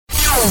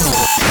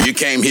You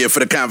came here for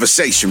the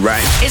conversation,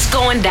 right? It's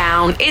going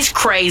down. It's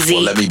crazy.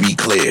 Well, let me be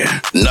clear.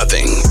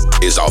 Nothing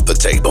is off the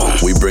table.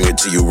 We bring it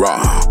to you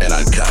raw and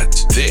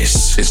uncut.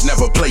 This is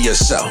Never Play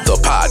Yourself, the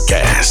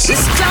podcast.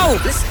 Let's go.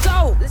 Let's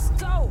go. Let's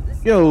go.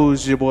 Yo,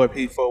 it's your boy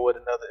P4 with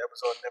another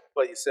episode of Never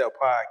Play Yourself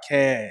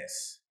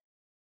podcast.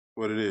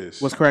 What it is?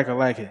 What's cracking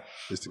like it?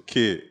 It's the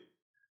kid,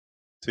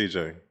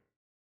 TJ.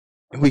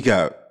 And we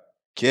got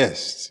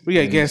guests. We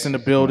got guests in the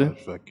building.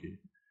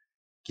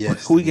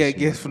 Guests. We got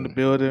guests from the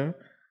building.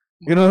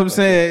 You know what I'm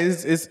saying?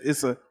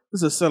 It's a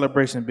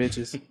celebration,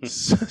 bitches.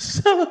 It's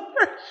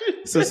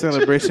a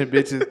celebration,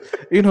 bitches.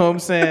 You know what I'm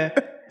saying?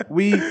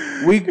 We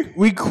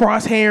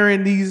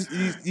crosshairing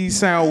these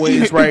sound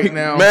waves right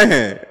now.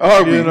 Man,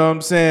 you know what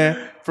I'm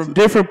saying? From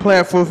different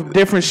platforms, from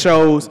different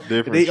shows.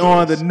 They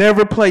on the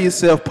Never Play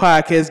Yourself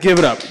podcast. Give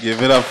it up.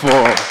 Give it up for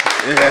them.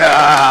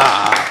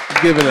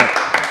 Yeah. Give it up.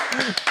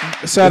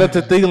 Shout out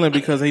to Thielen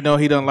because he know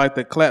he doesn't like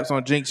the claps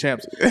on Jinx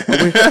Champs. We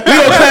gonna clap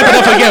it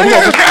up again. We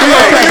gonna clap it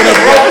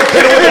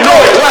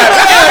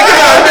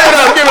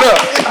up. Give it up.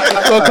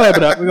 We're gonna clap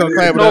it up. We're gonna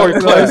clap it up. You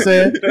know what I'm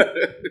saying?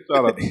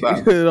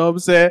 You know what I'm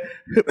saying?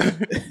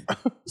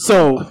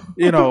 So,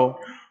 you know,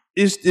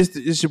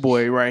 it's your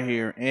boy right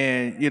here.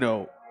 And, you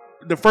know,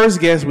 the first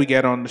guest we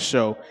got on the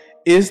show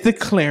is the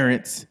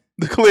Clarence.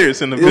 The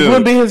Clarence in the building. It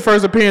wouldn't be his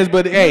first appearance,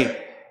 but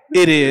hey,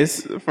 it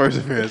is. First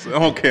appearance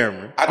on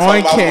camera. I told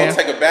him I was going to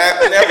take a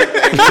bath and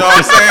everything. You know what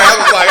I'm saying? I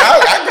was like,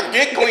 I can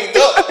get cleaned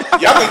up.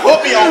 Y'all can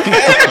put me on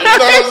camera. You know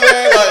what I'm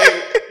saying? Like,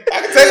 I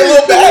can take a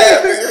little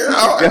bath.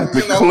 Got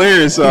the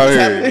clearance out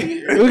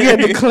here. We got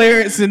the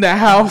Clarence in the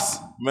house.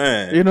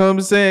 Man. You know what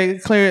I'm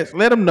saying? Clarence,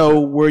 let them know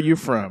where you're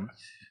from.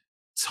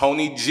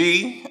 Tony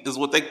G is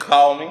what they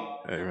call me.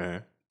 Hey,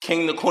 man.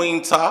 King the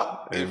Queen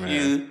Talk. Hey, if man.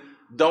 you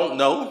don't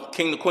know,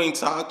 King the Queen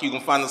Talk, you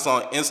can find us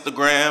on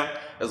Instagram,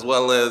 as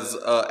well as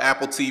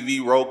Apple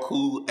TV,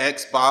 Roku,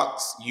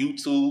 Xbox,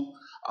 YouTube,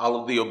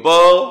 all of the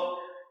above.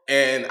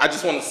 And I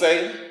just want to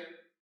say,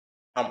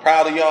 I'm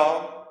proud of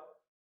y'all.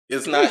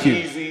 It's not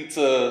easy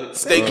to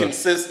stay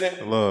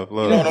consistent. Love.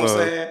 You know what I'm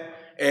saying?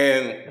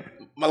 And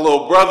my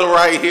little brother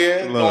right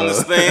here doing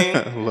this thing.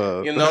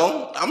 You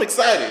know, I'm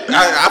excited.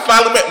 I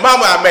finally made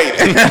Mama, I made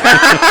it.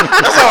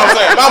 That's all I'm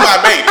saying. Mama,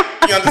 I made it.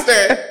 You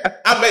understand?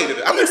 I made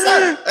it. I'm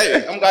excited.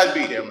 Hey, I'm glad to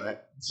be here, man.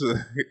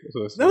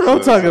 No,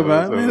 don't talk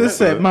about it. Man, let's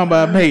say, Mama,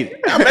 I made it.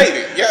 I made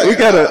it. Yeah, we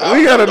got another.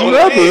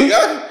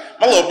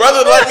 My little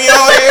brother let me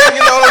on here.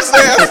 You know what I'm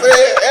saying? I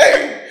said,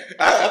 hey.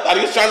 I thought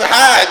he was trying to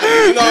hide.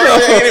 You know what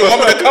I'm saying? He didn't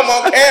want me to come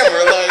on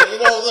camera. Like, you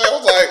know what I'm saying? I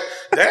was like,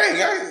 dang,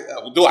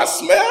 do I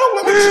smell?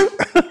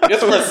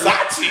 It's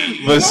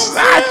Versace.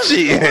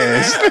 Versace,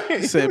 yes.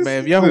 He said,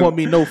 man, if y'all want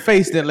me no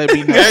face, then let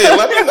me know. Yeah,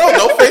 let me know.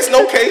 No face,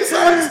 no case.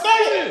 I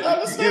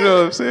understand. You know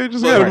what I'm saying?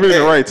 Just gotta be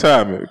the right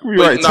timing.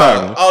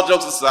 Timing. All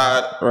jokes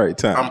aside, right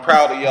time. I'm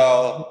proud of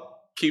y'all.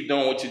 Keep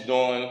doing what you're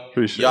doing.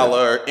 Appreciate y'all it.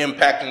 are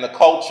impacting the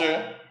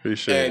culture.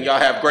 Appreciate and y'all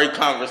have great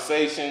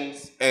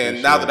conversations.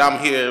 And now that I'm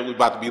here, we're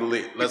about to be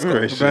lit. Let's go.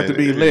 We're about to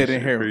be lit in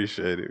here.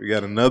 Appreciate it. We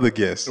got another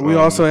guest. We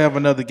also have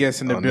another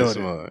guest in the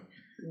building.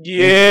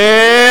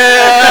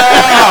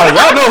 Yeah,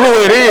 y'all know who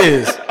it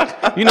is.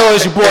 You know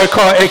it's your boy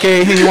Carr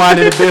BKA Hennuwine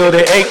in the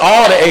building.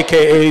 All the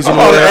AKAs.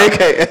 All the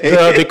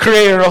AKAs. The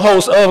creator, the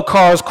host of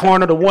Carr's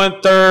Corner, the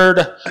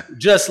 1/3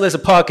 Just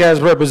Listen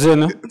podcast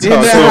representative. In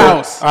the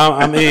house.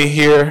 I'm in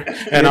here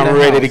and I'm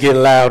ready to get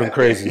loud and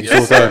crazy.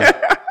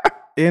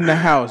 In the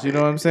house, you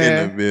know what I'm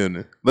saying? In the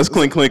building. Let's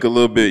clink a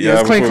little bit,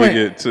 y'all, before we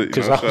get to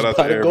because shout out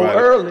to everybody. Go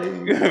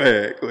early.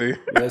 Yeah, clink.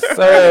 Yes, sir.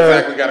 I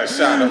exactly got a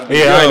shot. I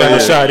ain't got a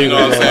shot either. You know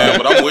what I'm saying?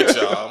 But I'm with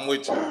y'all.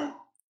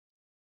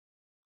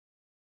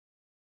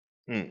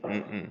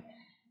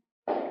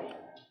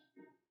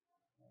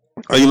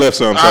 Oh, you left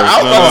something. I was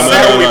about to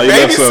say, we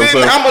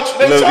babysitting. How much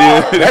they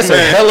charge? That's a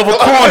hell of a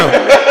corner.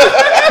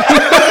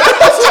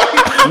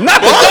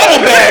 Not the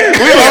double back.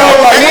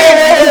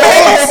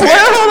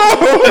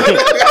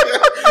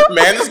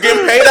 Man, it's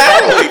getting paid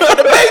hourly for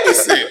the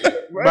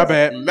babysit. My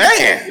bad.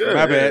 Man.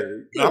 My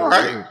bad. All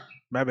right.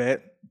 My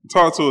bad.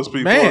 Talk to us,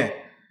 people. Man.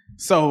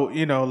 So,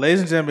 you know,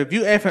 ladies and gentlemen, if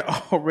you haven't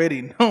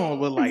already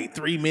known, we're like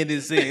 3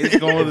 minutes in, it's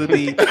going to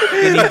be an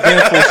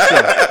eventful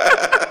show.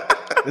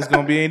 It's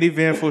going to be an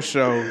eventful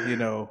show. You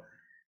know,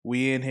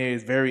 we in here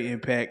is very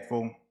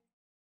impactful.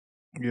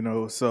 You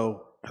know,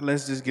 so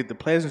let's just get the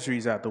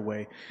pleasantries out the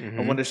way.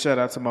 I want to shout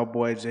out to my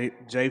boy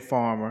Jay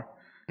Farmer.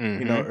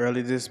 You know,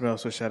 early dismissal.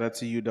 So shout out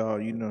to you,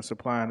 dog. You know,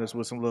 supplying us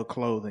with some little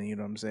clothing. You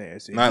know what I'm saying?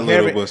 So not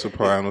little, but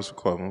supplying us with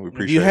clothing. We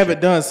appreciate it. If you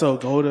haven't done so,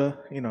 go to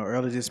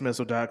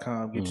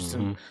earlydismissal.com. Get you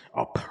some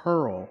a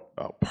pearl.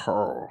 A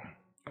pearl.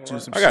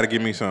 I got to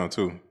give me some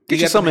too.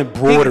 Get you some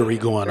embroidery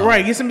going on.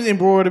 Right, get some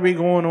embroidery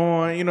going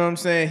on. You know what I'm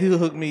saying? He'll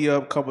hook me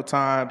up a couple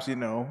times. You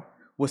know,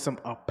 with some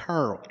a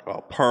pearl.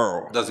 A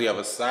pearl. Does he have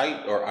a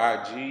site or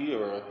IG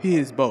or? He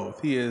is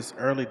both. He is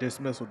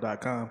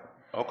earlydismissal.com.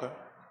 Okay.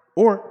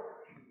 Or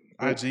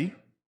IG,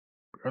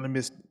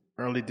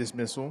 early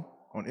dismissal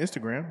on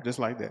Instagram, just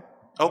like that.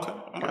 Okay,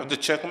 I'm gonna have to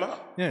check him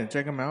out. Yeah,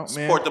 check him out,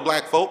 man. Support the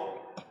black folk.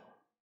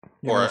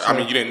 Or I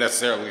mean, you didn't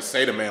necessarily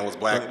say the man was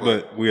black,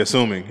 but we're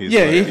assuming he's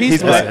black.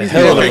 He's black. He's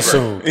hell of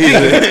assumed.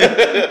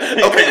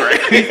 Okay,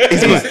 great.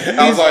 He's black.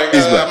 I was like,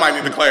 I might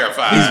need to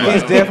clarify.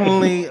 He's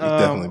definitely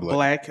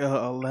black.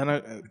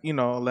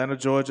 Atlanta,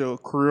 Georgia,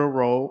 Creole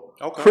Road.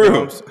 Okay.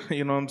 Creole.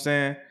 You know what I'm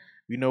saying?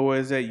 You know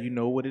where it's at. You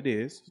know what it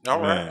is. All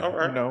right.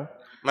 You know.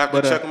 I have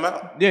to check him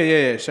out.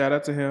 Yeah. Shout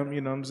out to him. You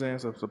know what I'm saying?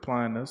 So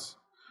supplying us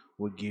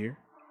with gear.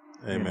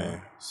 Hey,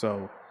 man.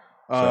 So,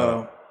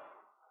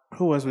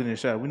 who else we need to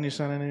shout out? We need to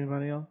shout out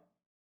anybody else?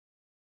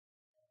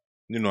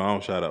 You know, I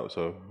don't shout out,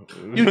 so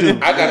you do.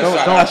 I got to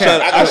shout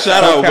out. I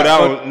shout out, but I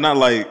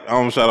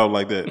don't shout out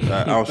like that.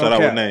 I don't shout out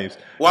with names.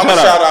 Well, I'm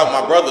gonna shout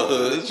out my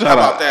brotherhood. How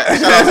about that?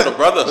 Shout out to the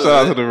brotherhood.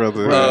 Shout out to the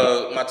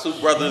brotherhood. My two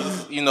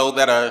brothers,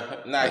 that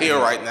are not here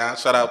right now.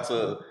 Shout out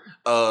to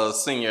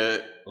Senior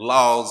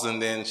Laws,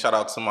 and then shout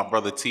out to my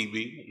brother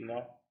TB.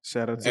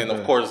 Shout out to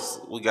of course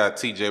we got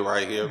TJ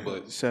right here,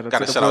 but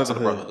gotta shout out to the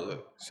brotherhood.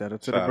 Shout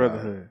out to the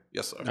brotherhood.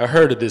 Yes, sir. I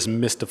heard of this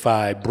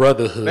mystified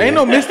brotherhood. There ain't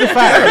no mystified.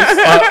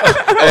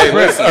 Hey,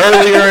 listen.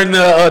 Earlier in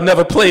the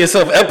Never Play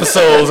Yourself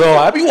episodes,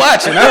 I be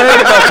watching. I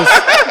heard about this.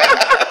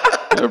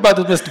 Heard about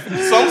this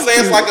mystified. Some say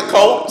it's like a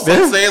cult.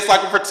 Some say it's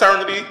like a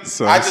fraternity.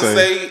 I just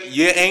say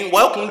you ain't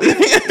welcome.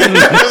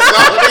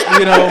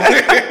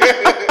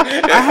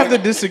 I have to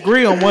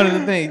disagree on one of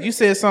the things. You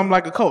said something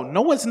like a cult.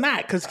 No, it's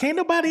not, because can't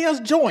nobody else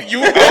join.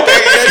 You're right.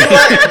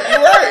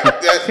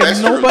 That's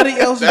nobody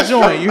else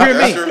join. You hear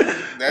me?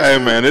 Hey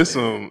man, it's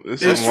some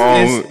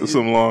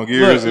long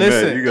years in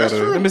that. You gotta.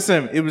 Let me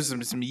say, it was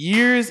some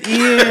years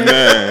in.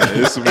 Man,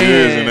 it's some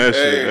years in that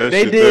shit.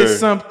 They did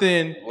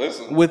something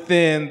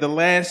within the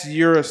last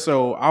year or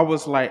so. I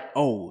was like,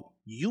 oh.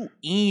 You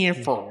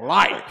in for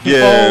life.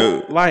 Yeah.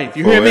 For life.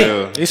 You hear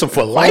me? They some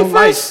for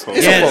lifers?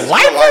 Yes.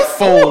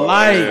 For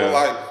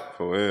life.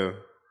 For real.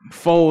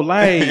 For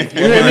life.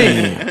 You hear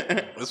me?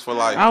 It's for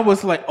life. I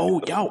was like,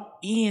 oh, y'all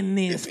in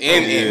this. For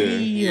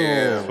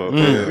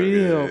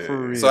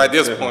real. So at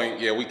this point,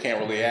 we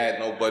can't really add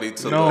nobody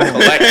to the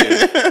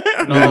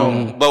collective.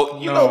 No. But,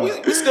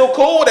 we still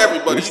cool with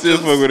everybody. We still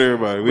fuck with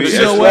everybody.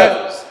 You know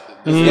what?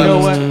 You know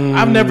what?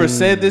 I've never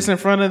said this in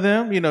front of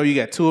them. You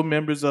got two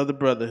members of the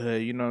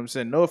brotherhood. You know what I'm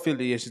saying? No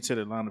affiliation to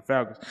the Atlanta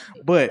Falcons.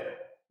 But,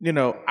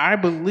 I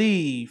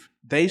believe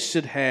they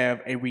should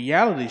have a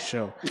reality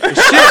show.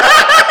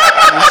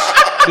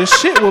 The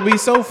shit will be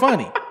so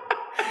funny.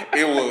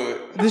 It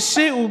would. The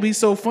shit will be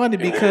so funny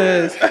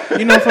because, from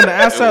the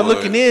outside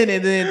looking in,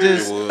 and then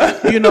just,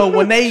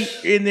 when they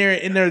in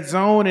their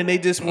zone and they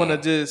just want to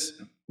just,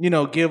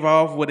 give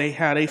off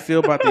how they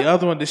feel about the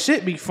other one, the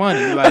shit be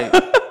funny. Like,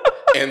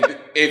 and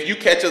if you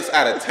catch us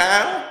out of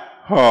town,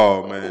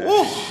 oh man,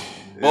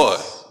 boy,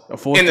 a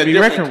force to be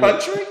reckoned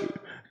with.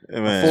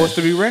 Man. A force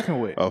to be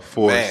reckoned with. A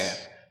force. Man,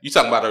 you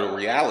talking about a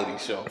reality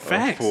show?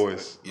 Facts. A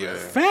force. Yeah.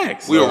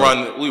 Facts. We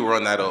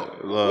run that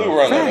up. Love. We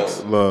run Facts.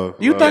 that up. Love.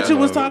 You thought you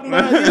was talking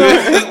about we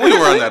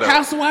run that up.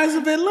 Housewives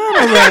of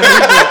Atlanta, right?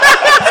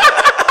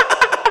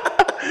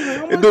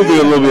 It do be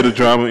a little bit of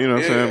drama, you know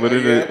what I'm saying? But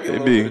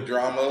it be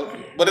drama.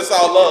 But it's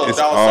all love. It's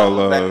all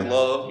love. Back to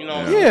love. You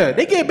know. Yeah,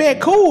 they get back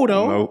cool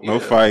though. No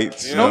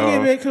fights. Don't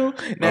get back cool.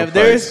 Now, if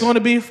there is going to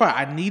be a fight,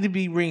 I need to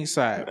be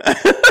ringside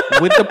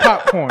with the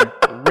popcorn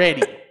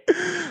ready.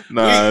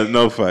 Nah,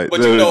 no fight.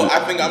 But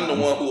I think I'm the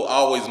one who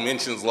always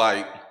mentions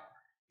like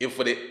if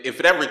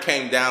it ever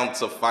came down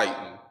to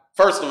fighting.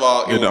 First of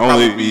all, it would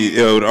only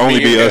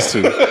be us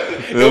two.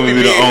 It would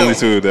be the only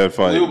two that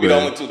fight. We would be the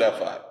only two that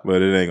fight.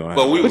 But it ain't gonna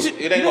happen.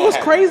 It ain't gonna what's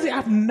happen. crazy?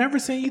 I've never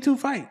seen you two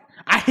fight.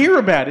 I hear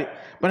about it,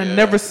 but I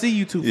never see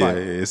you two fight.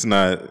 Yeah, it's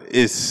not.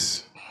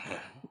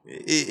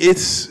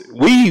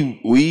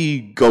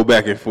 We go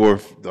back and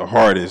forth the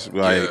hardest.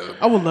 Like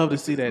I would love to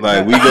see that.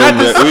 Like we go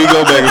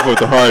back and forth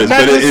the hardest.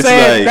 Not But just it's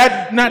saying,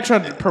 like not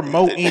trying to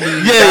promote any.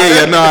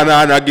 Yeah. No.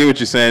 I get what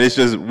you're saying. It's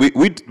just we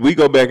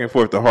go back and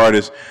forth the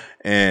hardest.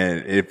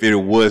 And if it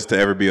was to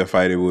ever be a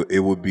fight, it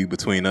would be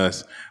between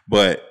us.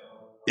 But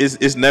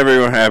it's never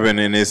gonna happen.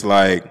 And it's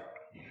like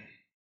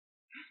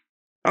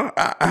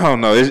I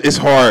don't know. It's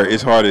hard.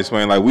 It's hard to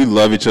explain. Like we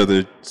love each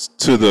other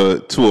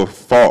to a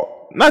fault.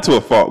 Not to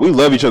a fault. We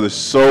love each other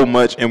so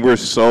much, and we're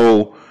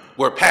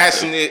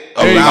passionate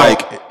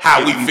about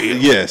how we feel.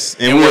 Yes,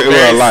 and we're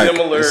very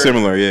alike.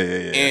 Similar.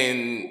 Yeah.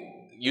 And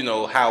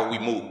how we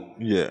move.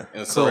 Yeah.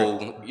 And so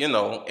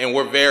and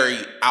we're very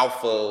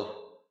alpha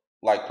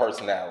like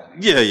personality.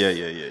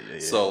 Yeah.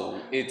 So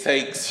it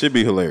takes should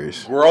be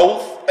hilarious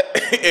growth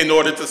in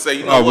order to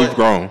say what? We've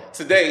grown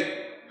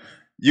today.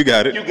 You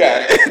got it. You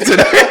got it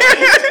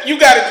today. You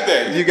got it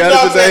today. You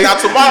got it today. Now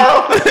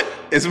tomorrow.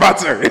 It's my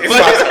turn. It's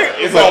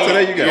on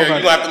today. You got it.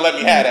 You don't have to let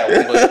me have that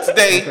one. But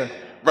today,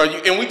 bro,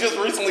 and we just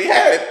recently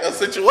had a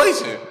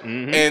situation,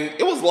 and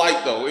it was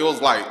light though. It was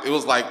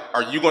like,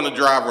 are you going to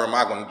drive or am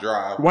I going to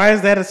drive? Why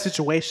is that a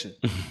situation?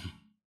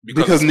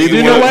 Because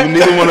neither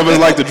one of us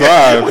like to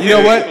drive. You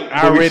know what?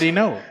 I already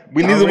know.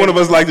 Neither one of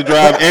us like to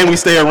drive, and we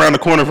stay around the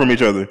corner from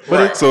each other.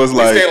 Right. So it's we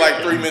like stay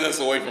like 3 minutes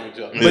away from each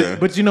other.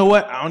 But you know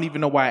what? I don't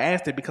even know why I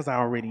asked it because I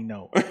already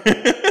know.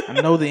 I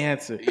know the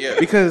answer. Yeah.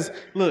 Because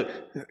look,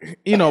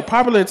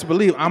 popular to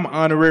believe I'm an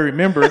honorary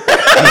member. I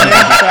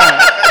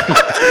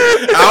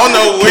don't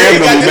know where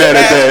Cam's gonna be mad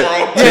at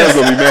that. Cam's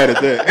gonna be mad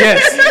at that.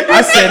 Yes,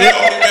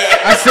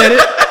 I said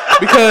it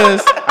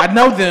because I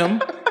know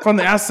them from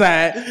the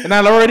outside, and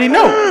I already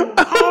know.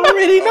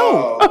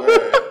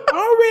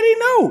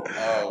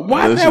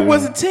 Why that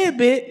was a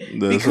tidbit?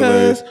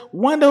 Because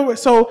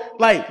so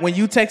like when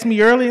you text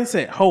me early and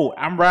said, "Ho,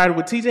 I'm riding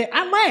with TJ,"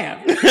 I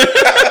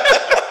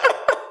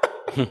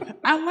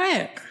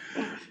laughed.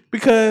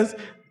 Because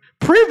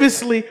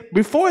previously,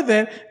 before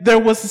that, there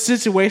was a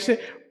situation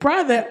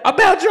prior to that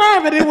about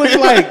driving. It was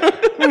like,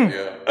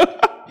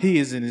 he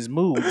is in his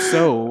mood,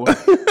 so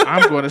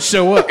I'm going to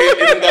show up.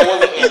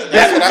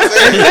 That's what I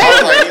said. I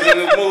was like, he's in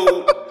his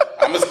mood.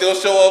 I'm going to still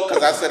show up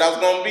because I said I was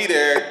going to be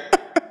there.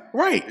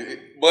 Right.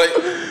 But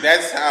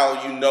that's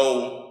how you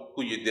know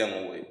who you're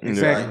dealing with.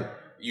 Exactly. Right?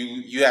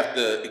 You have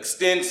to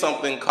extend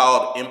something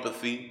called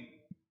empathy,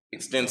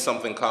 extend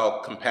something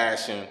called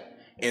compassion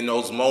in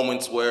those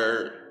moments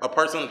where a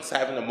person is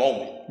having a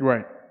moment.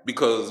 Right.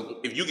 Because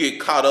if you get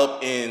caught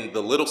up in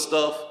the little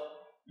stuff,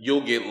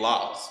 you'll get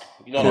lost.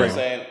 You know what I'm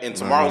saying? And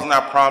tomorrow's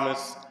not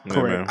promised.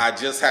 Correct. I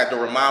just had to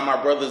remind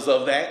my brothers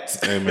of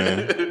that.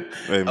 Amen.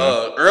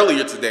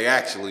 Earlier today,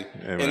 actually.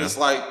 Amen. And it's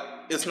like,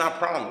 it's not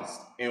promised.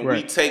 And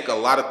we take a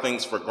lot of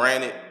things for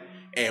granted,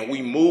 and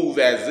we move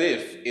as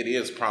if it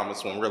is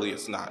promised when really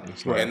it's not.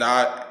 Right.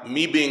 And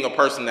me being a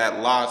person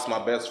that lost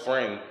my best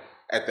friend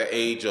at the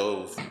age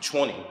of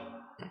 20,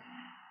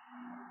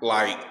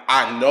 like,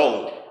 I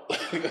know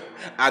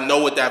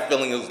what that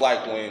feeling is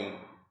like when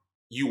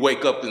you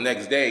wake up the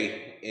next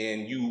day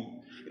and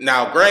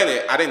now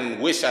granted, I didn't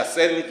wish I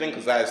said anything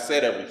because I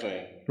said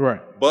everything.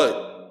 Right.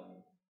 But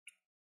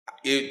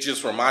it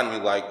just reminded me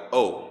like,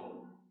 oh,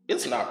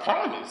 it's not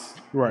promised.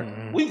 Right.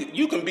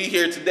 You can be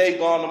here today,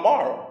 gone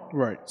tomorrow.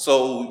 Right.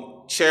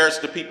 So cherish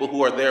the people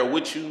who are there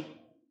with you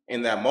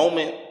in that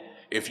moment.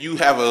 If you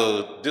have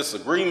a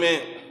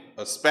disagreement,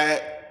 a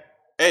spat,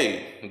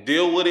 hey,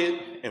 deal with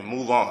it and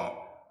move on.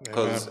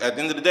 Because at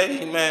the end of the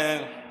day,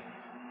 man,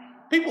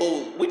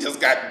 we just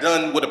got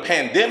done with a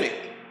pandemic.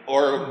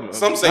 Or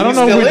some say we're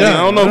still in it. I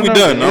don't know if we're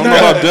done. I don't know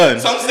if I'm done.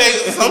 Some say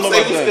we're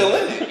still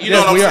in it. You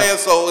know what I'm saying?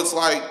 So it's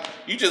like,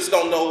 you just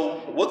don't know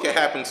what could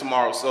happen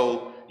tomorrow.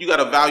 So you got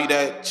to value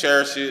that,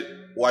 cherish it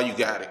while you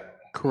got it.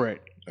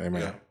 Correct.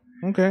 Amen.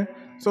 Yeah. Okay.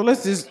 So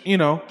let's just,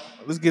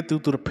 let's get through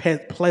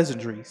the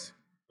pleasantries.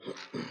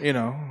 We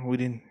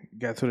didn't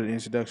get through the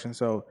introduction.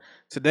 So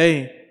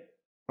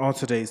on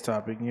today's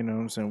topic, what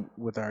I'm saying,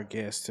 with our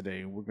guest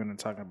today, we're going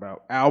to talk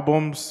about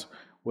albums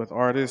with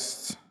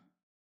artists,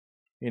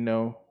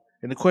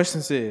 and the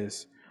question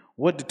is,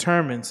 what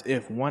determines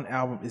if one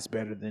album is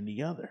better than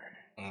the other?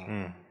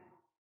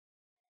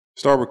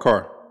 Start with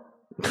Carr.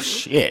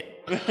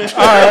 Shit. All right.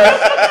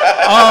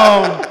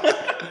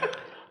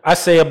 I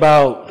say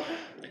about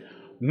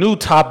new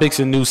topics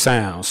and new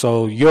sounds.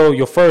 So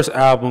your first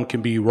album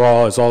can be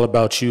raw. It's all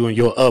about you and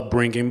your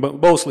upbringing,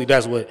 but mostly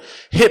that's what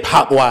hip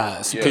hop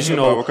wise, because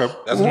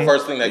that's the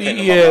first thing that came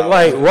to my mind.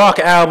 Like rock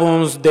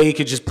albums, they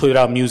could just put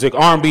out music.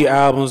 R&B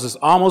albums is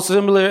almost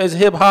similar as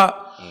hip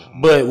hop,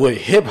 but with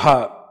hip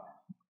hop,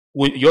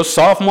 with your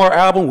sophomore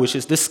album, which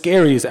is the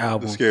scariest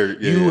album,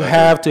 you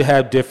have to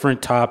have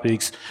different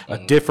topics, a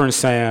different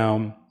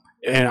sound.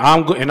 And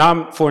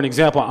I'm for an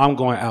example, I'm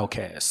going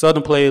Outkast.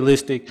 Southern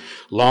Playalistic,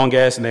 long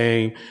ass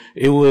name.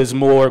 It was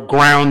more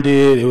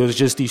grounded. It was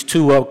just these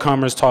two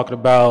upcomers talking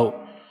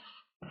about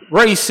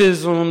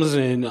racisms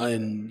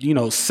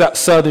and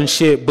Southern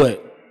shit.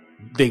 But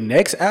the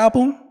next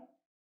album,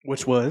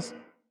 which was,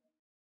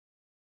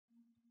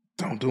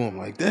 don't do them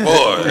like that. Boy,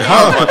 I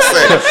was about to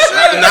say,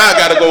 now I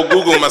gotta go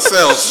Google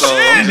myself. So no.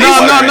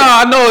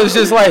 I know it's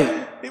just like.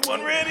 He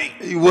wasn't ready.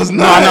 He was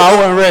not. No, I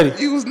wasn't ready.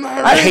 He was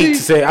not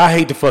ready. I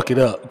hate to fuck it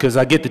up because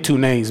I get the two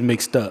names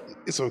mixed up.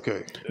 It's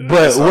okay.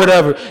 But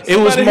whatever. It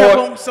was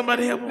more.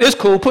 Somebody help him. It's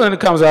cool. Put it in the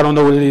comments. I don't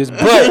know what it is.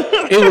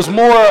 But it was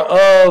more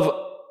of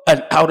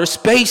an outer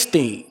space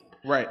theme.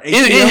 Right.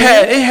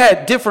 It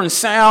had different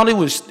sound.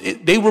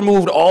 They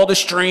removed all the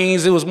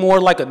strings. It was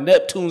more like a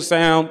Neptune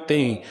sound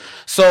thing.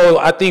 So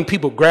I think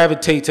people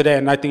gravitate to that,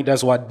 and I think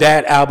that's why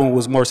that album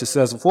was more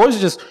successful. For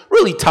it's just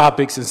really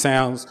topics and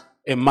sounds,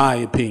 in my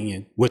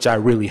opinion, which I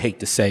really hate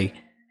to say,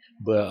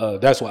 but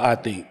that's what I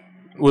think.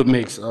 What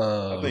makes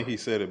I think he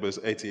said it, but it's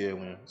ATL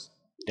wins.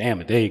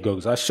 Damn it, there you go.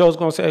 Because I sure was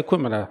gonna say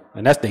Equipment,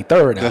 and that's their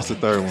third album. That's the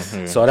third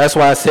one. Yeah. So that's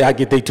why I say I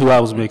get their 2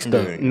 albums mixed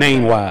up,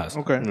 name wise.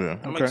 Okay. Yeah.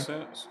 that makes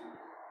sense.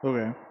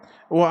 Okay.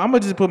 Well, I'm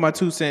gonna just put my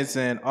 2 cents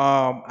in.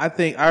 I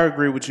think I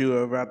agree with you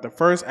about the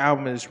first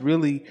album is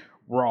really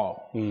raw.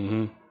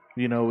 Mm-hmm.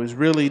 It's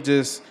really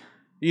just,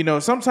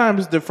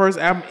 sometimes the first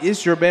album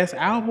is your best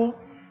album.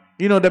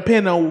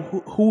 Depending on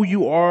who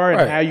you are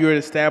and how you're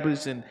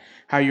established and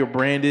how you're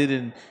branded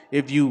and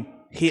if you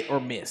hit or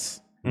miss.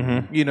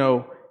 Mm-hmm.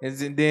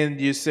 and then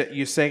your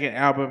second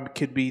album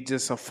could be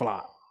just a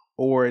flop.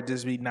 Or it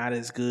just be not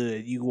as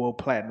good. You go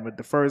platinum with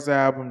the first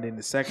album, then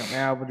the second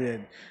album,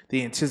 then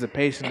the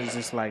anticipation is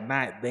just like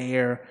not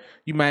there.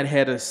 You might have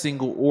had a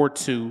single or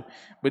two,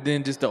 but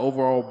then just the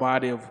overall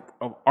body of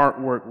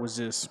artwork was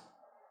just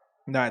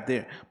not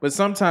there. But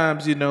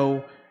sometimes,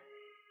 depending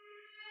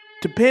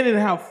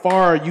on how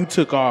far you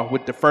took off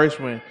with the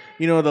first one,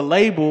 the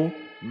label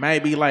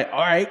might be like, all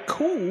right,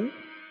 cool.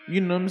 You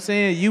know what I'm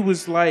saying? You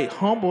was like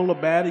humble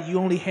about it. You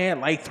only had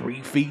like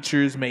 3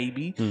 features,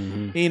 maybe.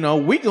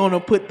 Mm-hmm. We're gonna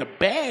put the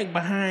bag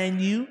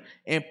behind you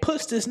and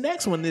push this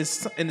next one.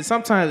 And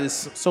sometimes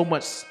it's so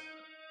much,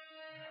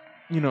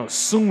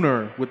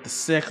 sooner with the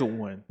second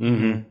one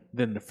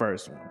than the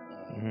first one.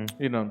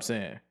 Mm-hmm. You know what I'm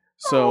saying?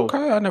 So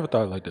okay, I never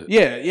thought like that.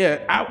 Yeah.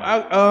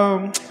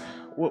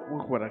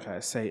 What I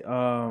gotta say?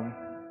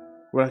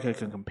 What I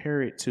can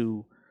compare it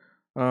to?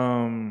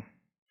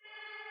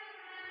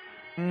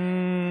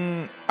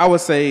 I would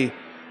say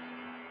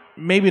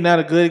maybe not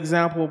a good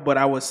example, but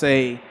I would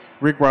say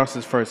Rick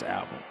Ross's first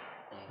album.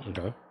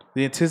 Okay.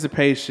 The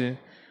anticipation,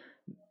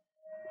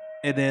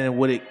 and then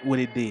what it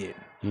did.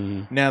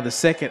 Mm-hmm. Now the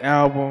second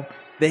album,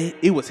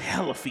 it was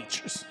hella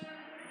features.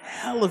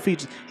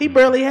 He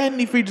barely had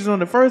any features on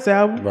the first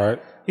album,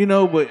 right?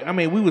 But I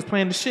mean, we was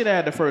playing the shit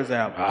out of the first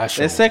album.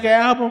 That second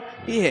album,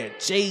 he had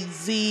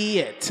Jay-Z,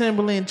 had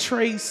Timbaland,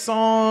 Trey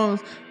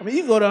songs. I mean,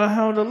 you go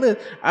down the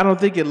list. I don't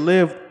think it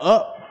lived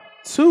up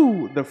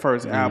to the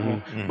first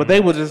album, but they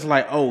were just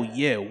like, "Oh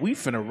yeah, we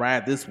finna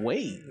ride this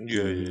wave."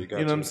 Yeah, you know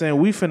what I'm saying?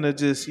 We finna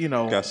just,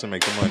 got to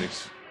make the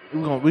monies.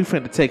 We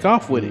finna take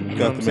off with it. You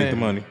got to make the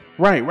money.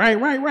 Right.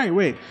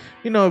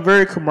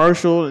 Very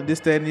commercial and this,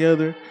 that, and the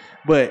other.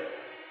 But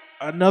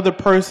another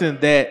person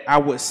that I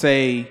would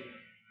say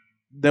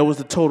that was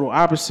the total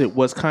opposite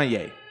was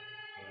Kanye.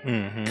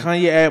 Mm-hmm.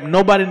 Kanye,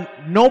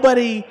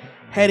 nobody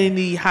had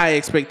any high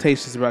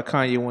expectations about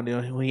Kanye when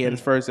he had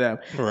his first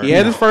album. Right. He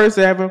had his first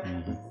album,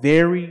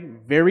 very,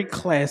 very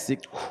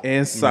classic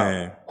and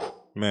solid.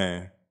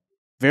 Man.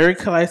 Very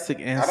classic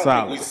and solid. I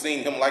don't think we've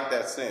seen him like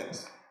that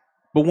since.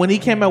 But when he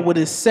came out with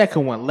his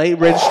second one, Late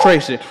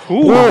Registration,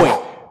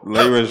 boy.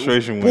 Late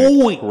Registration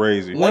went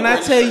crazy. When I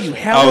tell you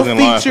hella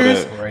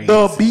features,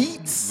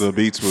 the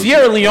beats was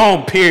Sierra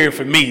Leone period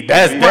for me.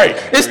 That's right.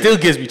 It still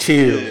gives me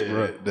chills.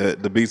 Yeah, bro.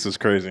 The beats was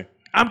crazy.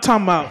 I'm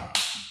talking about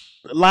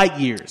light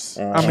years.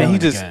 I mean, he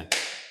just,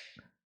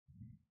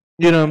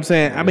 you know what I'm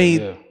saying? I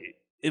mean,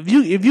 if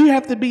you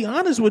have to be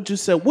honest with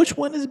yourself, which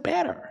one is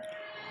better?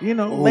 College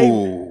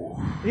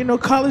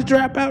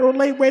Dropout or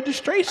Late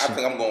Registration? I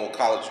think I'm going with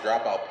College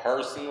Dropout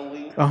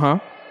personally.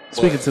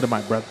 Speaking to the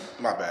mic, brother.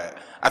 My bad.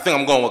 I think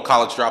I'm going with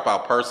College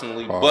Dropout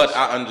personally, but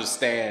I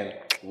understand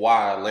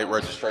why Late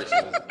Registration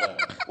is done.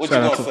 What you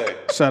gonna say?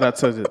 Shout out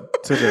to the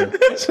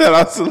shout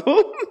out to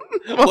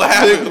what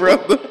happened,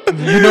 brother?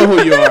 You know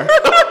who you are.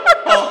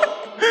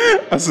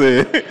 I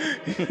said,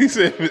 he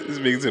said,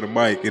 speaking to the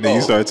mic, and then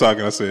you started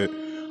talking. I said,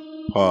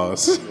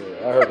 pause. Yeah,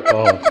 I heard the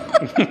pause.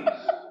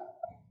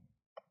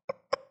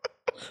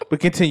 But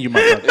continue, my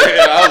brother.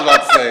 Yeah, I was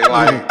about to say,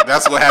 like,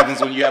 that's what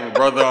happens when you have a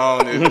brother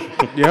on.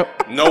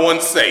 Yep. No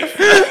one's safe.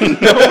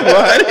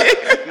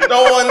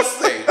 No one's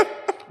safe.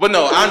 But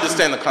no, I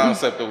understand the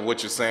concept of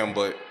what you're saying,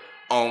 but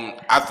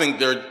I think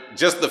they're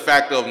just the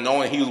fact of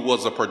knowing he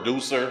was a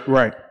producer.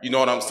 Right. You know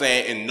what I'm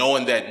saying? And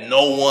knowing that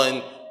no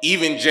one,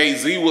 even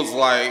Jay-Z was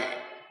like,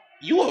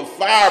 you a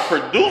fire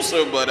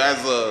producer, but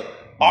as a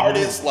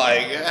artist,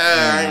 like,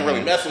 I ain't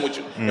really messing with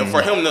you. And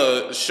for him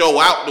to show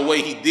out the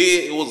way he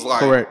did, it was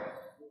like, correct.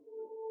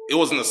 It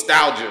was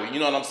nostalgia. You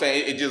know what I'm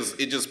saying? It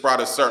just brought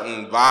a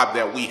certain vibe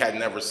that we had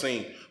never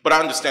seen. But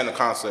I understand the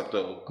concept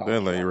of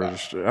that late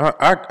registration.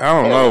 I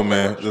don't know,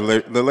 man.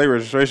 The late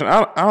registration.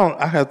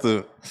 I have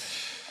to.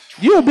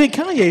 You're a big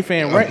Kanye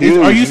fan, right?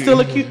 Are you still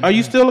a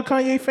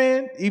Kanye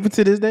fan even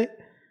to this day?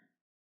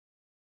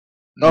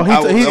 Oh,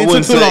 I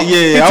wouldn't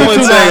say. Yeah, I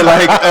wouldn't say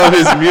like of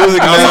his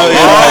music now.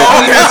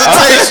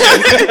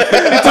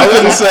 I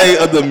wouldn't say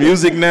of the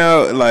music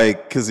now,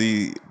 like because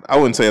I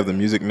wouldn't say of the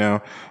music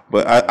now,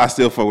 but I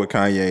still fuck with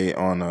Kanye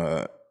on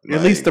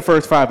at least the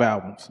first 5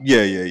 albums.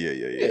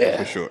 Yeah,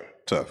 for sure.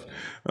 Tough.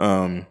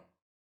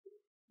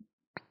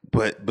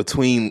 But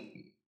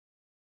between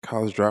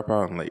College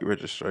Dropout and Late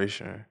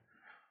Registration,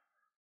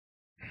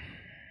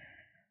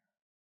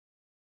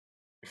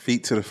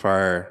 feet to the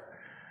fire.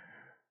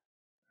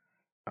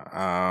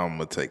 I'm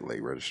gonna take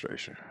Late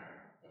Registration.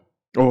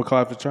 Oh,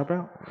 College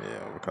Dropout?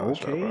 Yeah,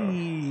 College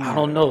Dropout. I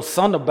don't know.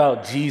 Something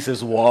about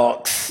Jesus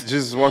Walks.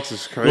 Jesus Walks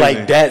is crazy.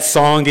 Like that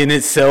song in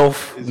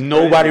itself,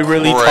 nobody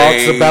really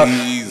talks about.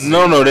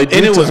 No, they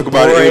did talk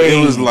about it.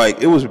 It was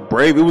like, it was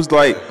brave. It was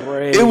like,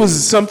 it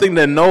was something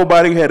that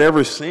nobody had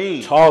ever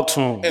seen. Talk to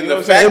him. And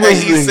the fact that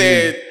he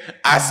said,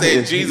 I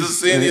said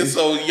Jesus in it,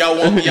 so y'all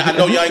want me, I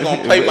know y'all ain't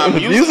gonna play my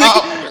music.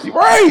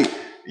 Right.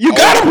 You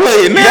gotta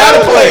play it. Now. You gotta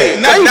play it.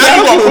 Now you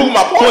gonna prove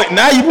my point.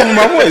 Now you proving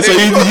my point. So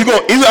you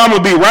gonna either I'm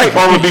gonna be right or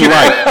I'm gonna be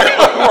right.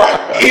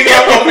 Either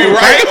I'm gonna be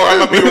right or I'm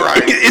gonna be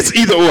right. It's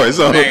either or.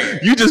 So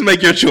you just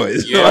make your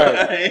choice.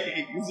 Yeah.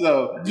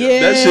 So Yeah.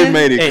 that shit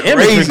made it And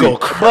crazy. imagery go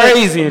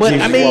crazy. But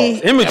I mean,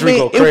 imagery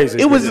go crazy.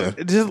 It was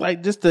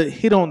just to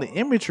hit on the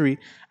imagery.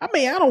 I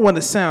mean, I don't want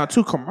to sound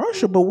too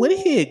commercial, but when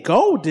he hit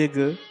Gold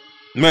Digger,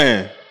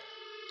 Man,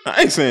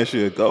 I ain't saying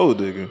she a gold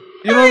digger.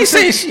 you know what I'm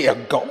saying? she a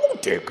gold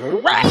digger,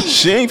 right?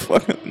 She ain't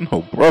fucking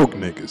no broke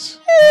niggas.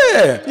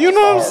 Yeah. You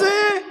know what I'm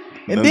saying?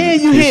 And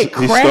then you hit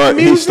crack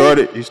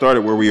music. He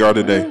started where we are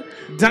today.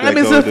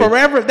 Diamonds Are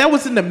Forever. That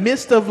was in the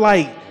midst of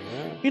like,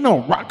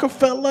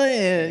 Rockefeller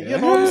and you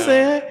know what I'm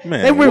saying?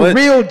 Man, they were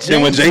real James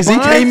And when Jay-Z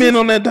Bonds. came in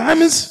on that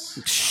Diamonds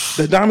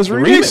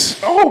remix,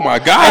 oh my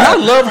And God. I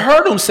love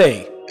Heard 'em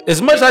say.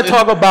 As much as I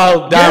talk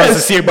about Diamonds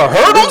and Seer, but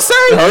Heard 'em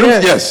say? Heard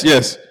him?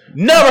 Yes.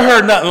 Never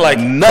heard nothing like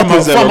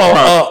Nothing's from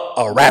ever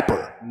a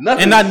rapper.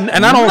 Nothing,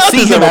 And I don't see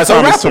nothing's him ever as a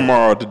promised rapper.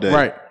 tomorrow today.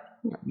 Right.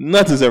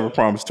 Nothing's ever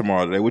promised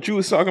tomorrow today. What you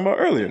was talking about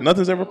earlier.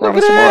 Nothing's ever Look at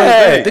promised tomorrow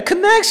that. today. The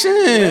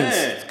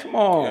connections. Come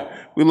on.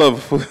 We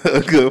love a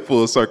good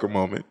full circle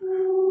moment.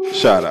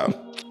 Shout out.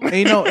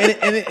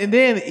 And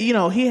then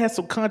he had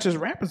some conscious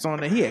rappers on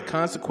there. He had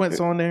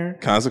Consequence on there.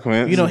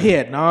 Consequence. He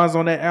had Nas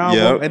on that album.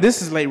 Yep. And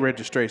this is late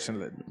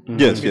registration.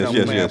 Yes. You know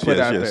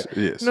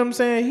what I'm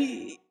saying?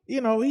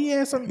 He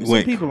had some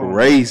Went people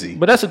crazy.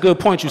 But that's a good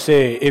point you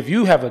said. If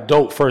you have a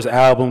dope first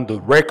album, the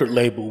record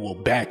label will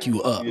back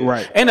you up.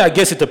 Right. And I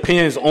guess it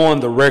depends on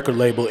the record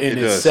label in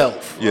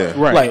itself. Yeah.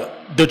 Right.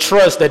 Like the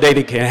trust that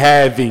they can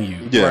have in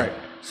you. Yeah. Right.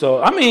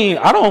 So, I mean,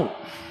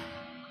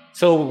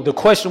 So the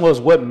question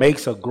was, what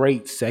makes a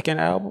great second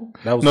album?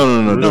 That was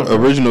No. The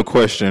original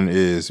question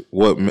is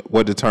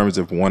what determines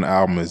if one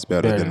album is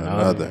better than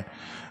another.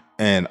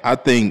 And I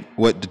think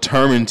what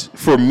determines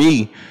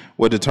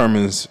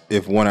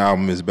if one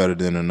album is better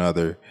than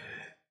another,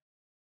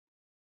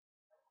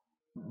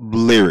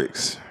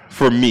 lyrics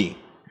for me.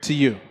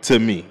 To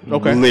me.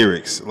 Okay.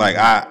 Lyrics. Like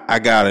I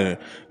gotta,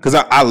 cause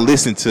I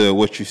listen to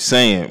what you're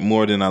saying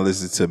more than I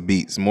listen to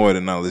beats, more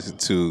than I listen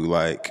to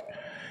like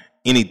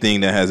anything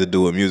that has to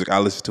do with music. I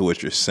listen to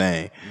what you're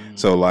saying.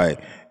 So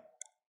like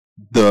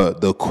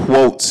the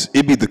quotes,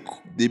 it'd be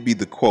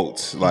the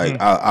quotes.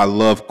 Like I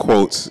love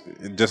quotes,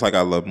 just like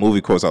I love movie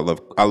quotes. I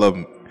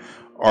love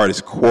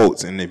artist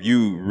quotes. And if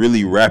you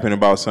really rapping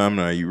about something,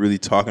 or you really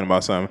talking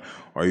about something,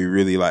 or you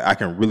really like, I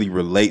can really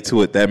relate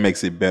to it, that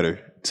makes it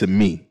better to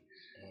me.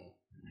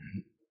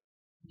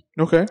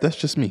 Okay. That's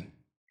just me.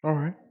 All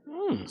right.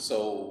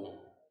 So,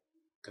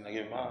 can I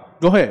get mine?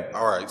 Go ahead.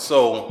 All right.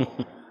 So,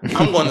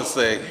 I'm going to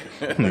say,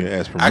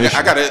 Ask permission.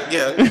 I got to,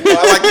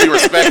 I like to be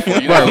respectful.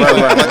 You know what I'm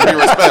saying? I like to be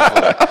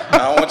respectful. I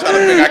don't want y'all to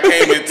think I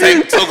came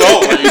and took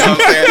over. You know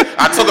what I'm saying?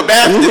 I took a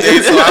bath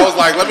today, so I was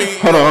like, let me.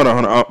 Hold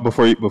on.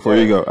 Before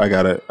you go, I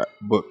got it.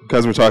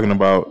 Because we're talking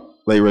about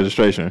late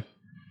registration.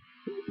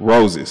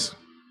 Roses.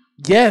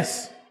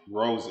 Yes.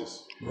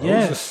 Roses.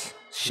 Yes.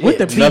 Shit. With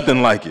the beat.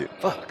 Nothing like it.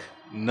 Fuck.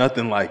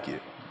 Nothing like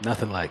it.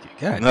 Nothing like it.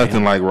 God Nothing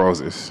damn. like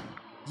roses.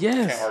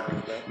 Yes.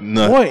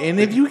 Nothing. Boy, and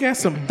if you got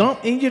some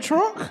dump in your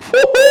trunk,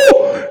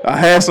 I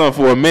had some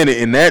for a minute,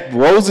 and that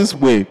roses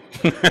went,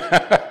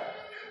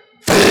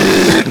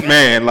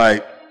 man,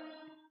 like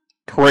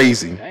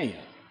crazy. Damn.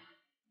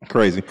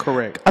 Crazy.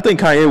 correct. I think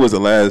Kanye was the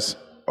last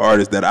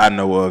artist that I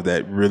know of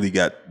that really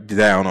got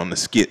down on the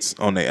skits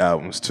on their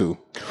albums too.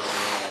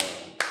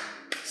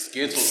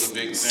 Skits was a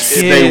big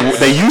thing.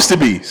 They used to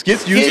be.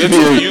 Skits used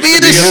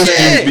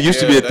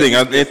to be a thing.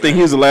 I think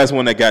he was the last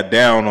one that got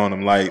down on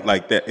him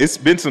like that. It's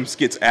been some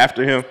skits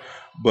after him,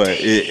 but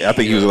I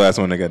think he was the last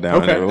one that got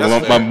down. Okay. On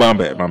it. My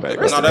bad. No,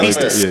 that's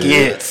fair.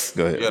 Skits.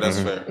 Go ahead. Yeah, that's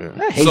fair.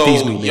 I hate So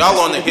these new y'all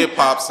niggas. on the hip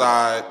hop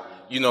side,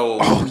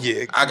 Oh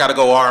yeah. I gotta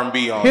go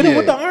R&B on. Hit it. him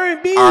with the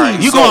R&B. All right,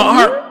 You so, going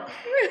hard?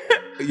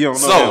 You don't know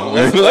So him,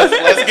 let's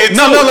man. get to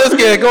No, it. let's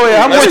get it. Go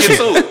ahead. I'm Let's with get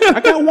you. to it. I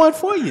got one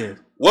for you.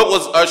 What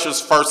was Usher's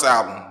first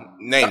album?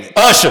 Name it.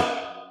 Usher.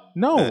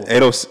 No,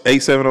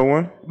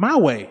 8701. My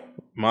Way.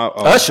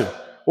 Usher.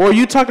 Or are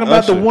you talking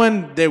about the Usher.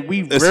 one that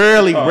we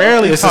rarely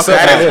it's talk a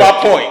about? That is my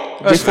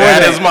point. Before That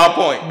that. is my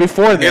point.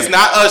 Before that. It's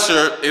not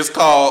Usher. It's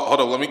called. Hold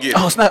on. Let me get it.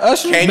 Oh, it's not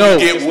Usher? Can No, you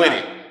get it's with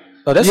it?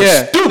 Oh, that's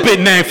Yeah. a stupid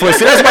name for it.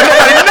 See, that's why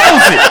nobody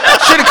knows it.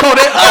 Should have called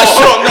it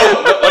Usher. Oh, hold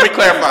on. No, let me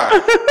clarify.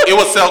 It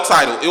was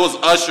self-titled. It was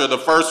Usher. The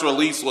first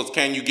release was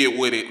 "Can You Get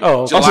With It."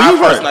 Oh, July so you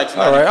 1st, right.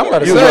 1994. All right, I'm about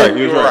to You're say. right.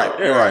 You're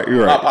right.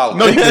 You're My right. apologies.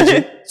 No, you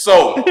didn't.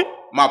 So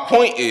my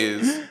point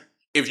is,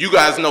 if you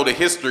guys know the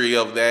history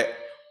of that,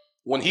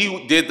 when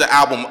he did the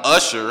album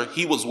Usher,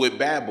 he was with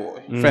Bad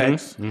Boy.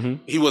 Facts.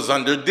 He was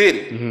under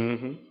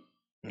Diddy.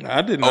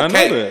 I did not know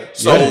Okay, that.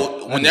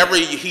 so whenever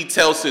he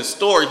tells his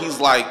story, he's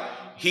like,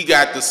 he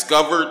got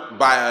discovered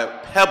by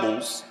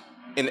Pebbles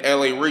in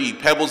L.A. Reid.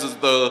 Pebbles is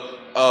the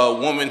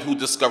woman who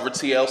discovered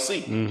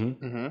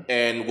TLC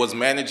and was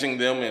managing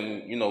them,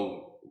 and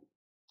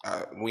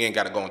we ain't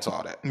got to go into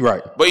all that.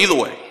 Right. But either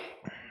way,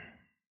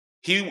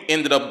 he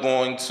ended up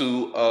going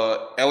to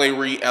L.A.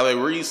 Reid. L.A.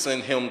 Reid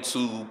sent him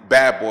to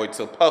Bad Boy,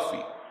 to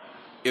Puffy.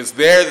 It's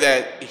there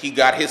that he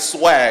got his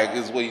swag,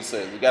 is what he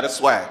says. He got his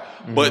swag.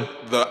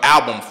 But the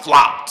album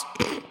flopped.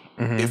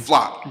 It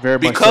flopped. Very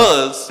much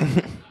because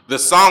the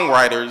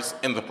songwriters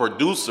and the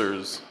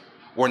producers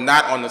were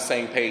not on the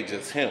same page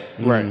as him.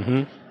 Right.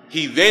 Mm-hmm.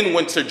 He then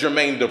went to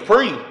Jermaine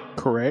Dupri.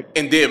 Correct.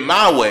 And did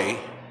My Way,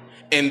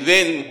 and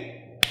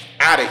then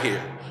Out of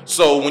Here.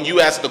 So when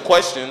you ask the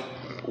question,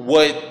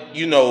 what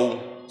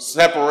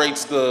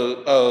separates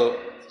the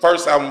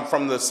first album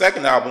from the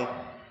second album,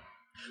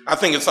 I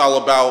think it's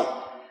all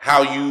about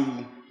how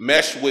you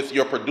mesh with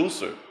your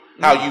producer,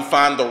 how you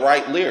find the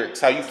right lyrics,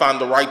 how you find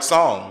the right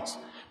songs.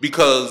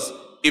 Because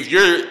if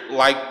you're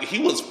like, he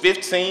was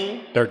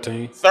 15,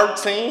 13,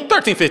 15,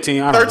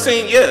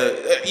 13,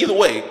 yeah. Either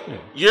way,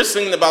 you're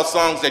singing about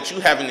songs that you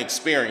haven't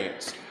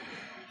experienced.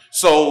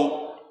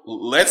 So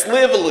let's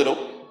live a little,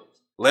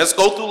 let's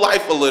go through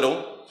life a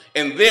little,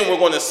 and then we're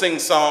going to sing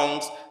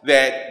songs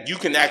that you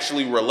can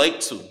actually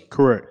relate to.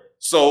 Correct.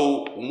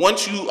 So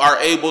once you are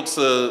able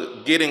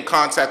to get in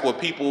contact with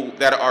people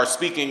that are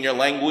speaking your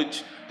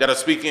language, that are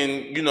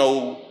speaking,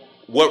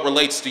 what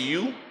relates to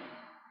you,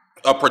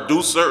 a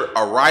producer,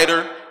 a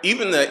writer,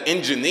 even the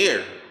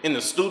engineer in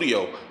the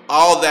studio,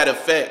 all that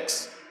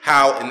affects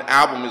how an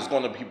album is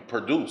going to be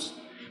produced.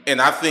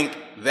 And I think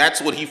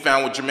that's what he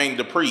found with Jermaine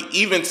Dupri.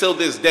 Even till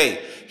this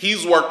day,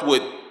 he's worked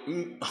with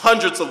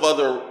hundreds of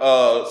other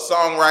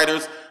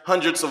songwriters,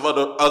 hundreds of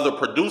other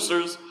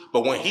producers.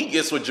 But when he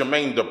gets with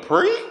Jermaine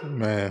Dupri,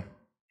 man,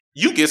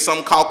 you get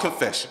something called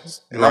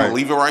Confessions. And I'm gonna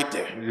leave it right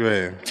there.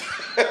 Man.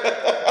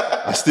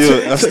 I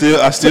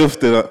still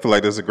feel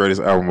like that's the greatest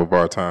album of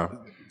our time.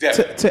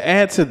 To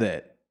add to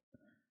that,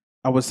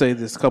 I would say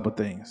this couple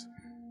things.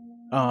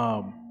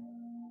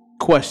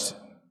 Question: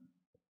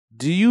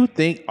 do you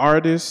think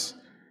artists,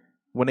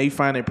 when they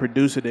find a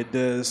producer that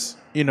does,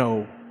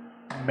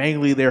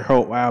 mainly their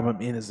whole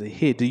album in as a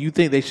hit, do you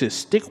think they should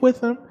stick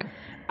with them,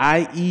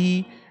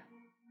 i.e.,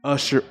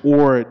 Usher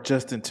or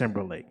Justin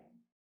Timberlake?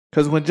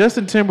 Because when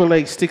Justin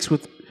Timberlake sticks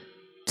with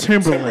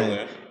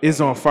Timberland, it's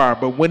on fire.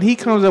 But when he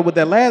comes up with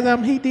that last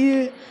album he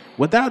did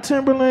without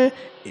Timberland,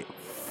 it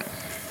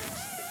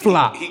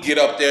flop. He get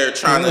up there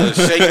trying to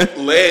shake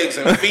legs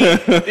and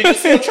feet. Did you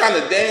see him trying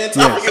to dance?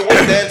 I forget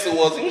what dance it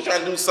was. He was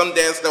trying to do some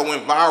dance that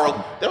went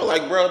viral. They were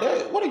like, bro,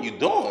 what are you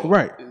doing?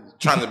 Right.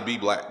 Trying to be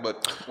black,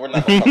 but we're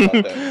not going to talk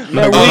about that.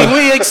 No,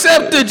 we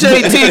accepted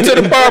JT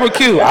to the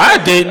barbecue. I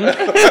didn't.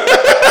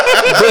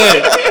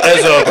 But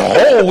as a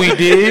whole, we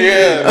did.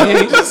 Yeah,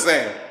 I'm just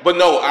saying. But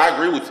no, I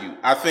agree with you.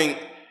 I think,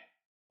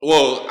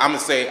 I'm going to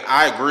say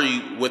I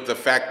agree with the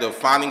fact of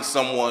finding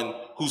someone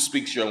who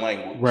speaks your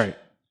language. Right.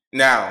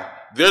 Now,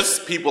 there's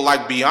people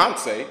like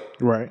Beyonce,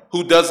 right,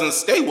 who doesn't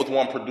stay with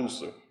one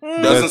producer,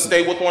 doesn't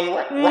stay with one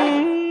writer.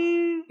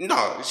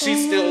 No,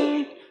 she's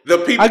still the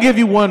people. I'll give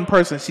you one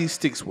person she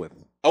sticks with.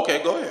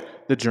 Okay, go ahead.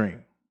 The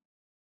Dream.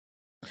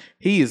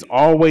 He is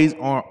always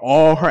on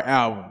all her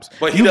albums,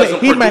 but he doesn't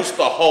produce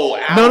the whole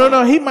album.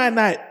 No. He might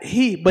not.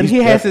 He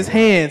has his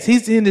hands.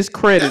 He's in his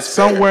credits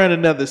somewhere or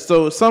another.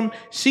 So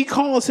she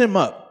calls him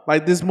up.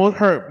 Like this,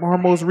 her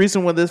most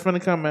recent one that's going to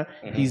come out.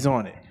 Mm-hmm. He's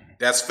on it.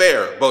 That's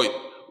fair, but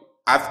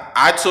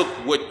I took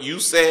what you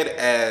said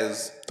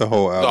as the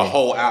whole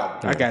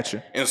album. I got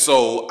you. And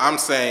so I'm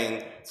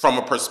saying, from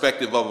a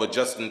perspective of a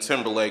Justin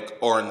Timberlake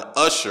or an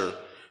Usher,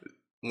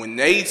 when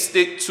they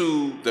stick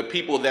to the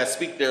people that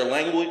speak their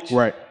language,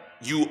 right,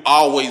 you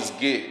always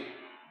get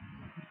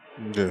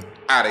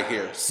out of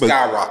here,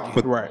 skyrocket.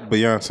 But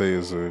Beyonce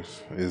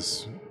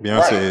is Beyonce.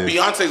 Right.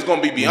 Beyonce's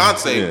gonna be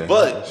Beyonce,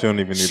 but she don't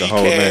even need the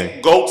whole name. She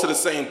can't go to the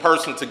same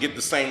person to get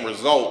the same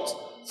results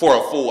for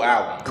a full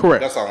album.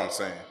 Correct. That's all I'm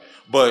saying.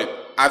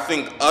 But I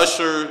think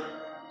Usher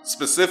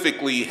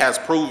specifically has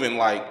proven,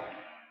 like,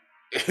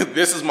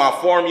 this is my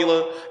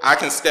formula. I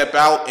can step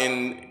out,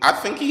 and I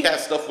think he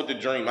has stuff with The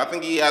Dream. I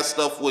think he has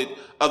stuff with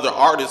other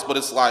artists, but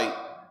it's like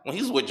when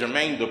he's with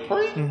Jermaine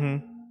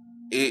Dupri,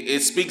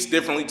 it speaks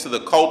differently to the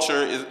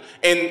culture.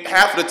 And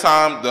half the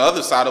time, the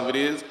other side of it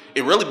is,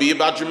 it really be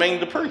about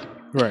Jermaine Dupri.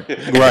 Right.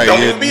 Don't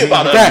even be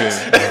about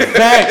us.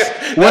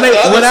 Facts. When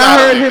I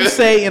heard him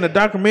say in a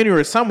documentary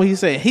or somewhere,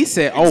 he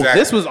said, "Oh,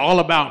 this was all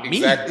about me."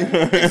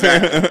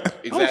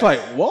 Exactly. I was like,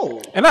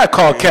 "Whoa!" And I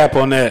call cap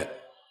on that.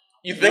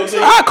 You think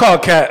so? I call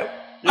cap.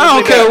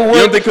 I don't care what.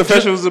 You don't think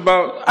Confession was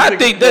about? I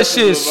think that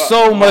shit's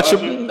so much.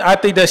 I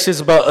think that shit's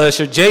about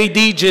Usher.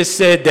 JD just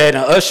said that,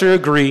 and Usher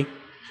agree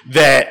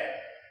that,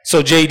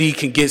 so JD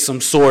can get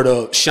some sort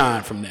of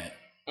shine from that.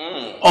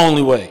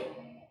 Only way.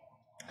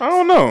 I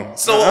don't know.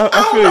 So I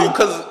don't know,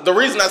 because the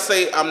reason I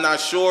say I'm not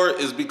sure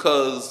is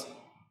because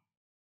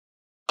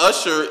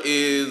Usher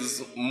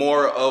is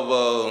more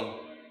of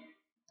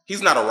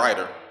he's not a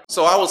writer.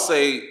 So I would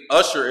say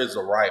Usher is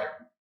a writer,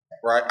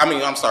 right?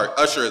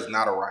 Usher is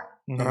not a writer.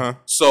 Uh-huh.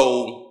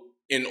 So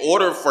in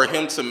order for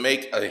him to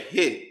make a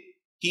hit,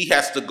 he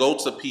has to go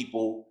to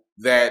people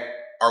that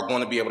are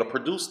going to be able to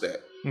produce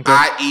that,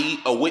 i.e.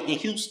 a Whitney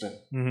Houston.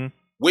 Mm-hmm.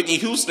 Whitney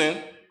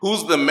Houston,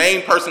 who's the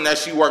main person that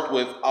she worked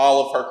with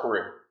all of her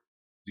career.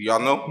 Do y'all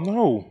know?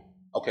 No.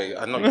 Okay,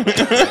 I know you.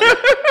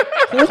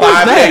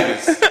 Clive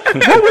Davis.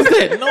 What was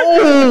that? No.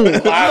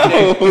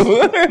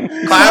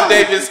 Clive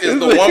Davis is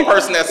the one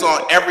person that's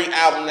on every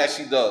album that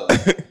she does.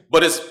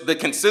 But it's the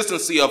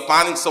consistency of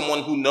finding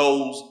someone who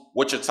knows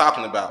what you're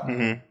talking about,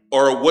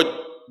 or what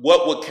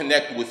what would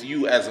connect with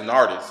you as an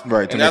artist.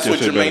 Right, and that's what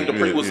Jermaine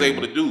Dupri was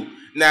able to do.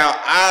 Now,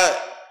 I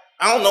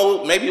don't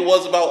know. Maybe it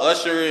was about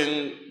Usher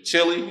and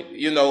Chili.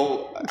 You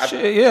know,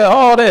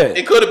 all that.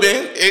 It could have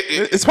been.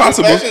 It's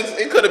possible.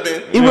 It could have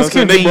been. It was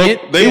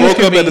convenient. They woke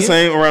up at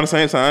around the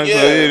same time.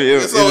 Yeah.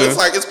 So it's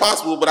like it's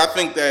possible, but I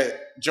think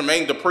that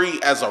Jermaine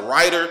Dupri as a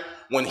writer,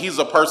 when he's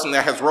a person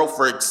that has wrote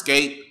for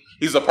Escape,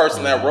 he's a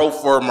person that wrote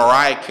for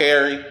Mariah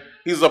Carey.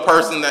 He's a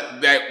person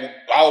that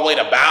all the way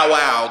to Bow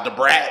Wow, the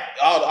Brat,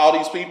 all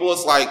these people.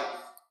 It's like,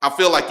 I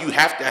feel like you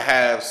have to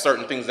have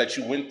certain things that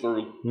you went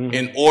through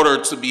in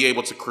order to be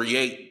able to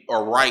create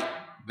or write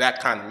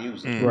that kind of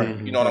music. Right.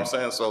 You know what I'm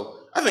saying? So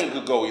I think it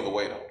could go either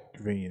way though.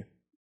 Convenient.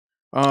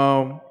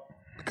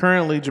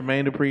 Currently,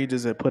 Jermaine Dupri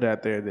just had put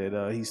out there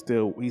that he's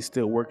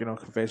still working on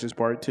Confessions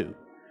Part 2.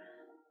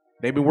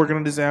 They've been working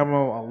on this album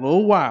a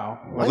little while.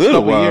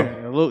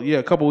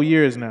 A couple of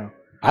years now.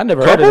 I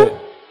never heard of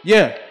it.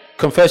 Yeah.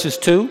 Confessions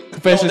 2?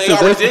 Confessions 2. They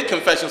already did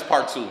Confessions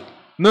Part 2.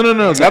 No.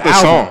 Not the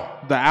song.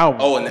 The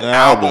album. Oh, and the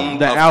album.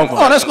 The album.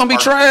 Oh, that's gonna be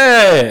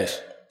trash.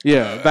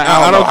 Yeah, the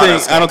album.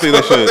 I don't think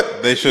they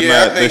should. They should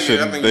not.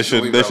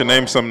 They should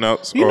name something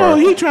else. You know,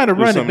 he trying to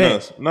run it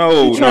back.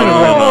 No.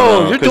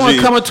 You're doing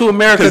Coming to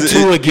America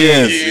 2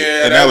 again.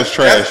 Yeah, and that was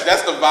trash.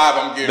 That's the vibe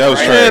I'm getting. That was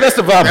trash. Yeah, that's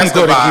the vibe I'm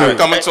going to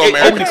Coming to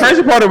America. The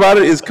crazy part about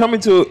it is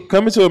Coming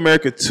to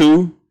America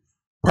 2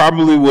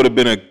 probably would have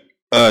been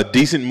a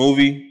decent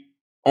movie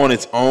on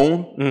its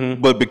own,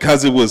 but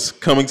because it was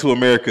Coming to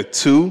America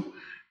 2,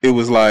 it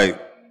was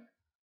like,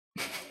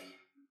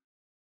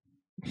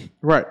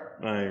 right.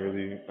 I ain't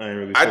really.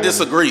 I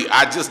disagree.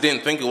 I just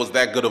didn't think it was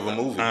that good of a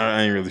movie.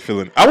 I ain't really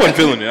feeling it. I wasn't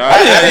feeling it. I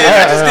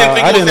just didn't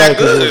think it was that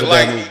good.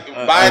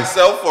 Like by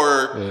itself,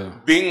 or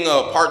being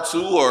a part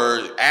 2,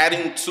 or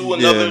adding to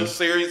another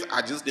series.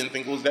 I just didn't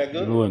think it was that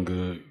good. It wasn't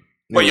good.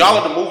 But y'all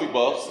are the movie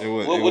buffs.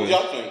 What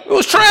y'all think? It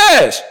was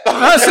trash.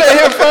 I said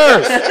here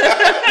first.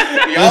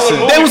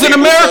 They was in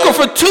America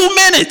for 2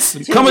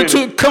 minutes. Coming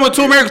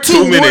to America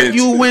 2 minutes.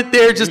 You went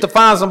there just to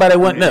find somebody that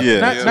wasn't there.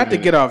 Yeah. Not to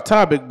get off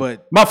topic,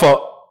 but my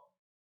fault.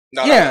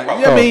 No,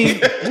 I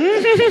mean,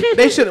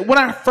 they should. When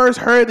I first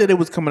heard that it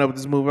was coming up with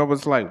this movie, I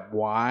was like,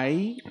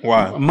 "Why?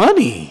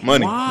 Money.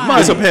 Why?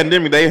 It's a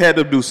pandemic. They had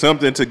to do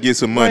something to get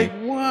some money.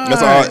 Like, why?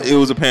 That's all. It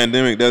was a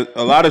pandemic.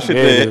 A lot of shit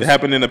that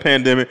happened in the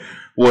pandemic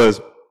was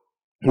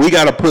we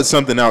got to put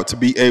something out to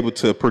be able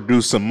to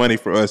produce some money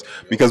for us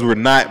because we're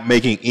not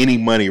making any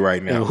money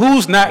right now. And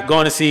who's not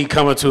going to see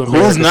Coming to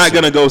America? Who's not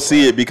going to go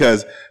see it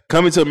because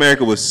Coming to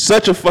America was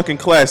such a fucking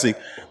classic.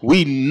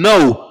 We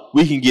know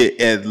we can get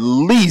at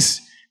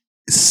least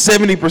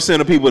 70%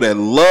 of people that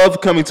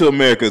love Coming to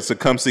America to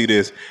come see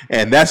this,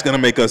 and that's gonna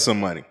make us some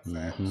money.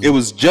 It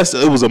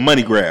was a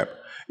money grab.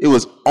 It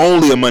was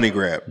only a money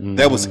grab.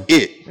 That was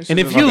it. And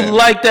if you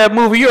like that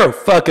movie, you're a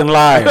fucking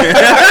liar.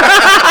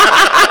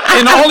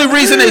 And the only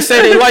reason they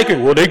say they like it,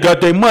 well, they got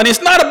their money. It's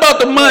not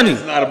about the money.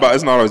 It's not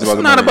always about the money.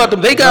 It's not about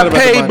them. They got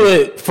paid,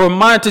 but for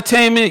my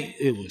entertainment,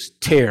 it was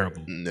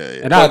terrible.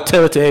 And I'll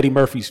tell it to Eddie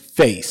Murphy's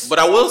face. But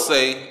I will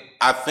say,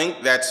 I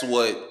think that's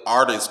what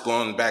artists,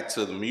 going back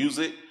to the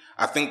music,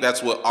 I think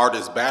that's what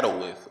artists battle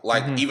with.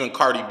 Like even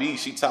Cardi B,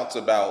 she talks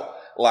about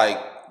like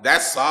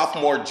that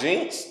sophomore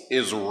jinx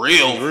is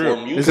real for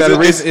music. Is that a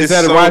reason? Is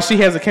that why she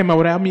hasn't came out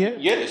with an album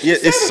yet? Yeah,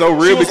 it's so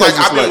real because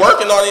I've been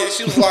working on it.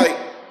 She was like,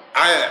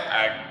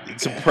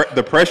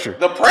 the pressure.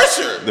 The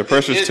pressure. The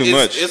pressure is too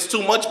much. It's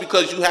too much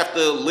because you have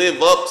to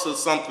live up to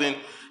something.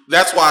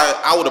 That's why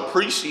I would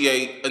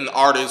appreciate an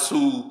artist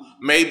who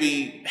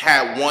maybe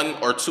had 1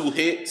 or 2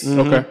 hits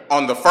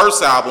on the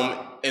first album,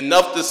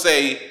 enough to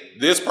say,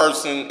 this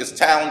person is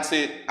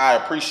talented. I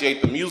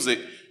appreciate the music.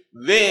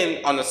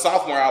 Then on the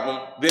sophomore album,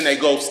 then they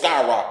go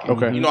skyrocket.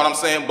 Okay. You know what I'm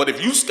saying? But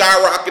if you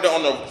skyrocket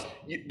on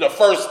the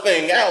first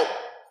thing out,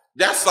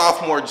 that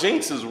sophomore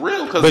jinx is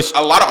real because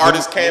a lot of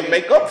artists can't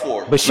make up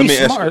for it. But she's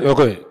smart. Go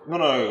ahead. No,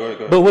 go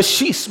ahead. But was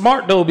she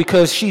smart though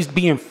because she's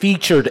being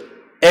featured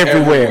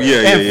everywhere?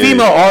 Yeah,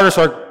 female artists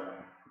are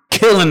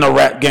killing the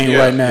rap game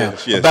right now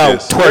about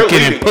twerking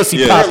and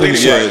pussy popping.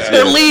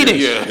 They're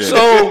leading.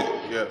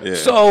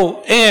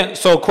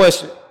 So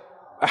question: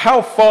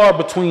 how far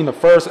between the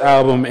first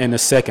album and the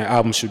second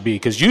album should be?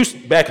 Because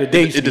back in the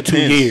day, it 2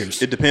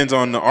 years. It depends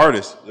on the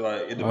artist.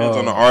 Like it depends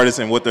on the artist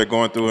and what they're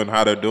going through and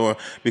how they're doing.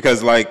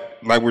 Because like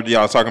we're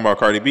y'all talking about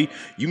Cardi B,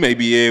 you may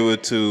be able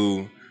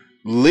to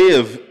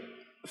live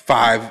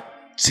 5-10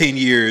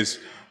 years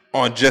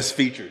on just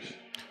features.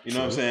 You know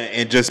what I'm saying?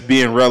 And just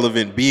being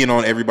relevant, being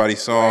on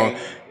everybody's song,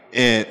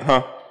 and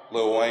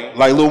Lil Wayne.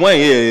 Like Lil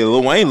Wayne,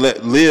 Lil Wayne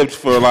lived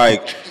for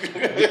like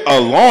a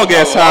long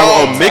ass time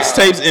on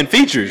mixtapes and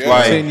features,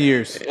 like 10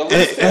 years. A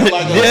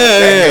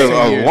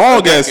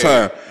long ass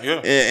time.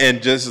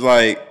 And just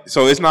like,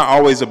 so it's not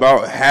always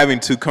about having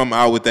to come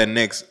out with that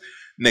next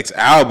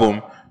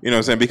album. You know what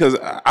I'm saying? Because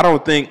I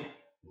don't think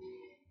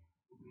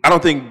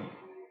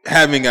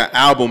having an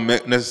album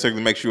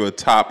necessarily makes you a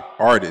top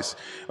artist.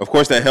 Of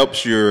course, that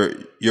helps your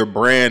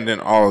brand and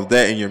all of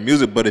that and your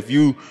music. But if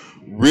you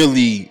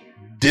really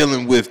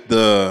dealing with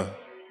the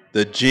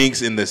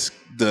jinx and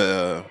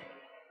the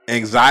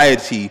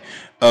anxiety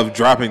of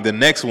dropping the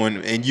next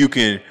one, and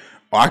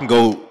I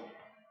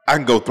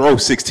can go throw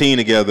 16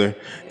 together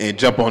and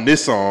jump on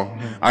this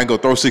song. I can go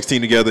throw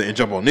 16 together and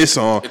jump on this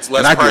song. It's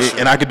less pressure.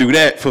 And I could do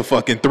that for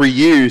fucking 3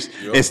 years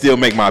and still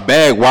make my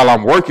bag while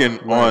I'm working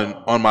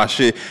on my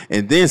shit.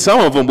 And then some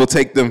of them will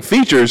take them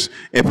features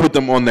and put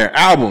them on their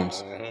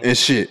albums and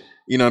shit.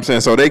 You know what I'm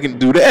saying? So they can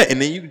do that, and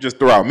then you can just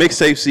throw out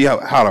mixtapes, see how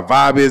the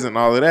vibe is and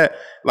all of that.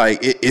 Like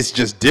it's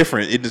just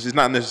different. It's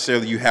not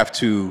necessarily you have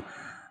to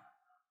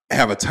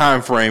have a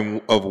time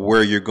frame of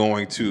where you're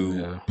going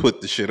to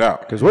put the shit out,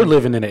 because we're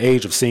living in the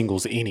age of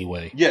singles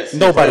anyway. Yes,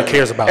 nobody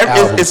cares about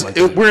albums.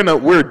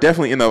 We're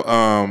definitely in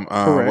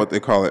a what they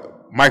call it,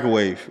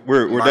 microwave.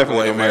 We're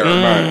definitely in a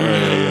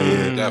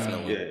microwave.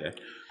 Definitely. Yeah.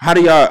 How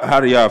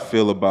do y'all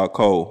feel about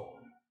Cole?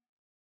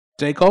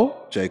 J.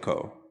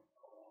 Cole.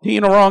 He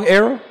in the wrong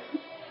era.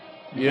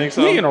 You think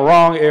so? He in the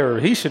wrong era.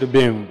 He should have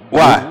been.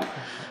 Why?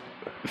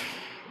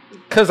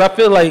 Because I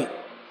feel like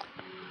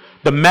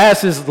the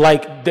masses,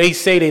 like, they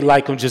say they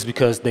like him just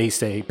because they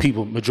say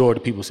majority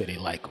of people say they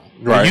like him.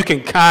 Right. And you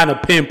can kind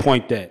of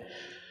pinpoint that.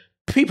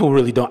 People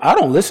really don't. I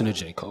don't listen to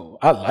J. Cole.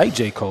 I like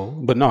J. Cole,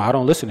 but no, I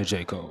don't listen to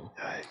J. Cole.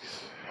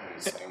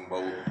 Same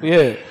boat.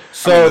 Yeah.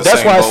 So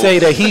that's why I say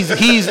that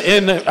he's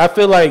in. I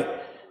feel like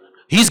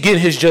he's getting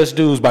his just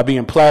dues by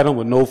being platinum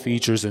with no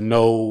features and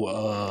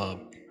no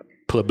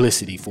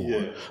publicity for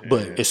it.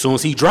 But as soon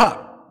as he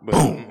dropped,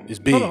 boom, it's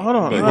big. Hold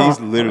on. But he's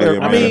literally a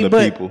man of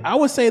the people. I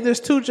would say there's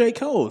two J.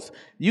 Coles.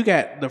 You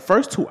got the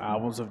first two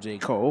albums of J.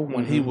 Cole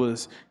when he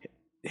was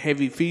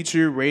heavy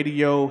feature,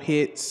 radio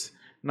hits,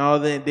 and all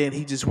that. Then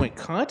he just went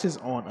conscious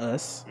on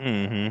us.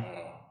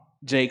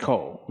 J.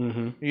 Cole.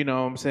 You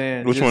know what I'm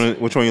saying? Which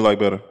one you like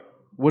better?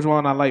 Which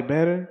one I like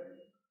better?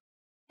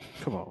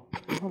 Come on.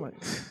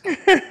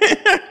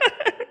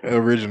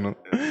 Original.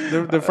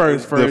 The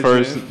first with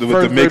the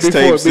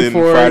mixtapes and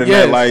Friday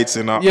Night Lights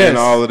and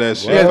all of that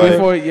shit.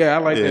 I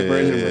like that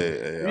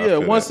version. Yeah,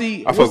 once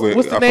he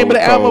what's the name of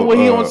the album where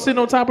he sitting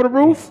on top of the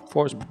roof?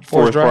 Forest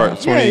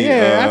Drive.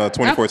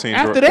 2014.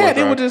 After that,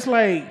 it was just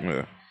like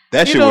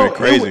that shit went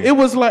crazy. It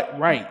was like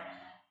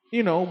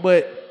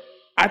but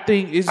I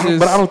think it's just.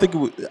 But I don't think it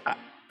was.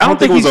 I don't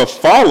think it was a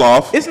fall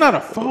off. It's not a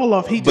fall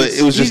off. But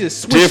it was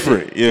just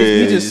different.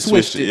 He just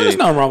switched it. There's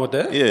nothing wrong with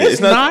that. Yeah, it's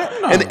not.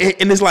 No.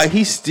 And it's like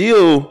he's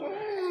still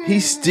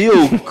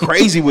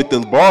crazy with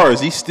the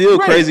bars. He's still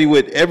crazy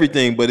with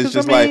everything. But it's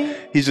just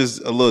like he's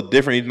just a little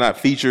different. He's not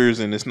features,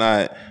 and it's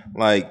not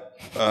like.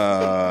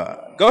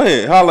 Go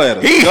ahead, holla at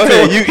us. Go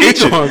ahead, you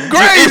itching.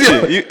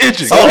 You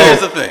itching. So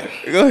here's the thing.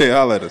 Go ahead,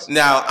 holla at us.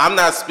 Now, I'm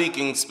not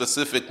speaking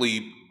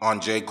specifically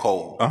on J.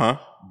 Cole,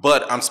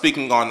 but I'm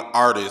speaking on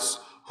artists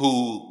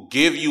who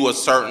give you a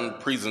certain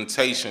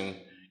presentation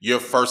your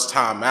first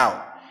time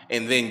out,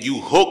 and then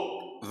you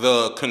hook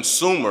the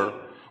consumer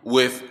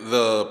with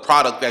the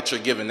product that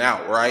you're giving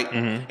out, right?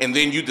 And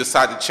then you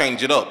decide to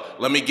change it up.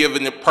 Let me give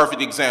a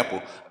perfect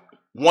example.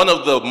 One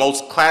of the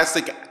most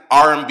classic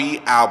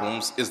R&B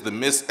albums is The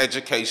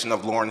Miseducation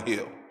of Lauryn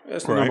Hill.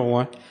 That's number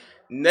one.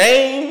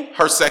 Name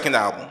her second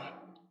album.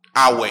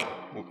 I'll wait.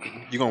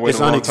 You're gonna wait a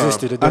long time. It's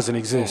unexisted. It doesn't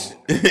exist.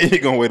 You're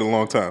gonna wait a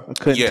long time. I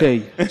couldn't tell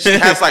you. She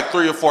has like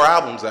 3 or 4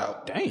 albums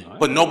out. Damn.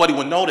 But nobody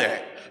would know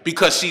that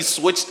because she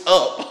switched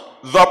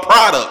up the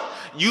product.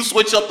 You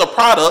switch up the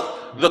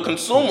product, the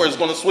consumer is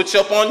gonna switch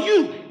up on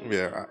you.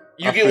 Yeah.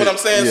 You get what I'm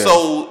saying? Yeah.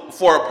 So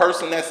for a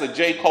person that's a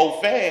J.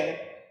 Cole fan,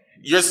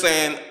 you're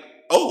saying,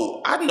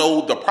 oh, I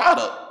know the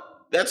product.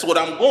 That's what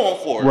I'm going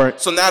for. Right.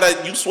 So now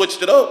that you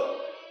switched it up,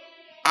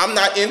 I'm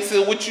not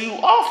into what you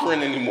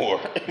offering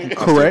anymore.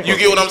 Correct. You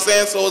get what I'm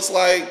saying? So it's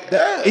like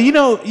that. You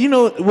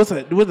know, what's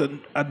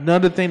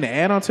another thing to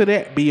add on to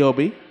that?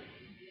 B.O.B.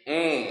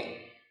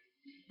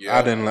 Yeah. I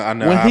haven't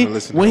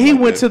listened to when him he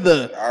like went that.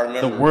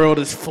 to the world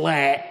is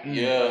flat.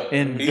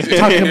 And He's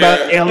talking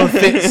about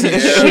elephants and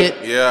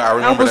shit. Yeah, I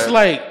remember. I was that.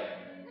 like,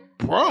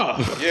 bruh.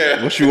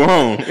 Yeah. What you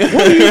on?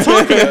 What are you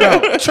talking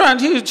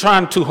about? He was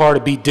trying too hard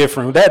to be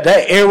different. That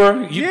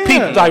era,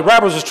 people like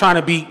rappers was trying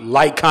to be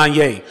like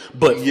Kanye,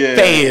 but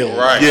failed.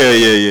 Right. Yeah.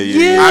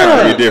 I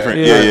agree. You're different.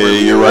 Yeah.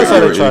 You're right.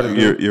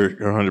 You're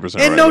 100% right.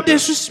 And no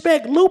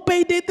disrespect, Lupe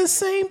did the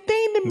same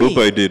thing to me.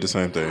 Lupe did the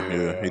same thing.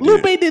 Yeah,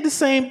 Lupe did the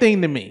same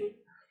thing to me.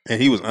 And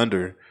he was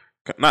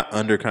not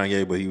under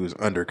Kanye, but he was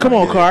under Kanye. Come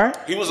on, Carr.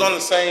 He was on the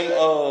same. Lupe.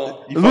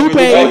 Oh, he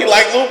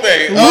liked Lupe.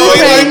 He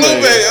liked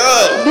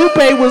Lupe.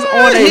 Lupe was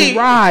on a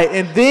ride,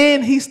 and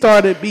then he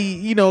started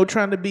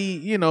trying to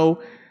be,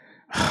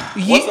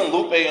 Wasn't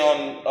Lupe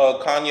on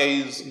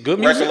Kanye's Good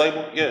record music?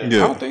 label? Yeah. I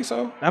don't think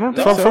so. I don't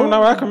think so. From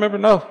now I can remember.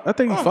 No, I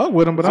think he fucked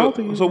with him, but I don't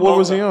think. So what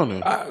was he on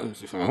then? I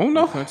don't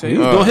know. He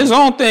was doing his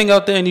own thing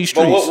out there in these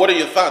streets. But what are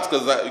your thoughts?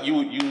 Because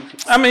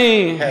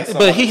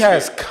but he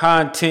has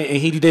content,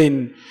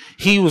 and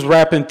he was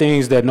rapping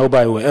things that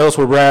nobody else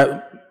would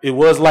rap. It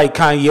was like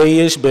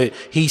Kanye-ish, but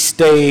he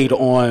stayed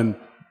on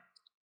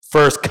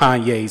first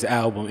Kanye's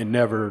album and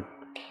never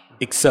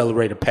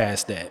accelerated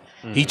past that.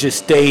 He just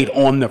stayed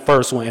on the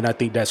first one, and I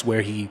think that's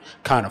where he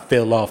kind of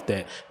fell off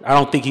that. I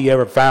don't think he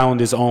ever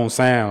found his own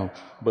sound,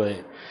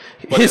 but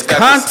his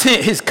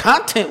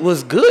content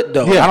was good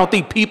though. Yeah. I don't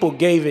think people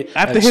gave it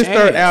after a his chance.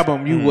 third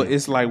album.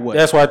 It's like what?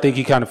 That's why I think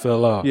he kind of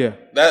fell off. Yeah.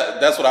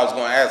 That's what I was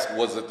going to ask.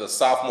 Was it the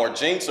sophomore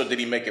jinx, or did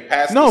he make it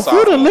past? No, the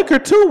sophomore? Fruit of Liquor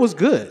 2 was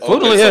good.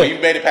 Okay, so he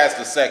made it past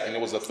the second. It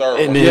was the third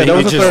one. And then that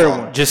was he the third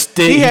one. Just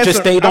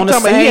stayed on the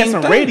same. He had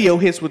some thing. radio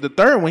hits with the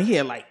third one. He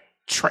had like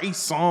Trey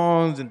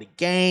Songz and The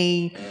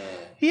Game.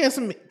 He had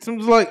some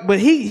like, but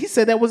he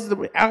said that was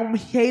the album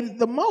he hated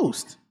the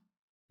most.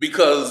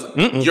 Because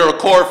your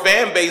core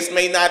fan base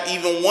may not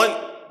even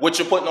want what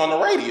you're putting on the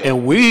radio.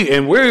 And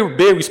we're a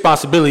big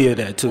responsibility of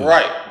that too.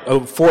 Right.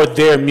 For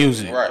their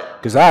music. Right.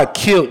 Because I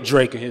killed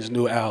Drake in his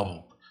new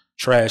album.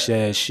 Trash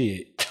ass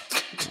shit.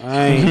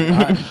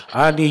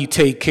 I need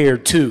Take Care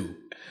too.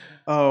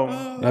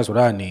 That's what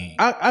I need.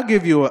 I'll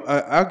give you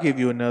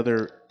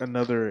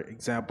another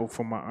example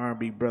for my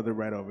R&B brother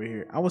right over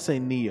here. I would say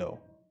Neo.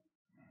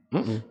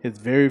 His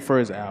very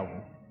first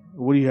album.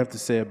 What do you have to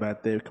say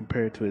about that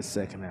compared to his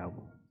second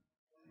album?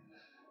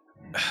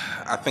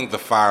 I think the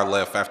fire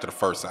left after the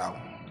first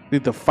album.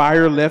 Did the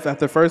fire left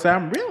after the first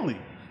album? Really?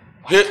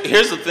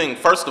 Here's the thing.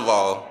 First of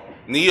all,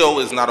 Neo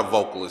is not a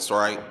vocalist,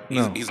 right?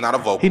 He's not a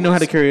vocalist. He knows how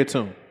to carry a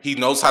tune. He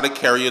knows how to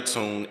carry a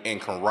tune and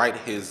can write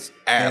his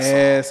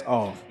ass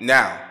off.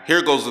 Now,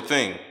 here goes the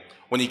thing.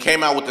 When he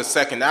came out with the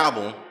second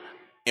album,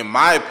 in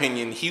my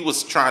opinion, he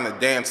was trying to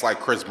dance like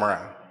Chris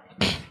Brown.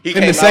 He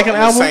came the second out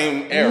in album? the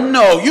same era.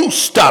 No, you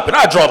stop it.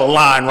 I draw the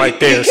line right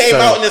there. He came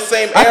out in the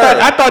same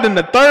era. I thought in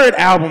the third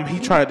album he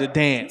tried to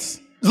dance.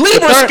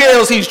 Libra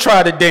Scales, he's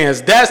tried to dance.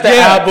 That's the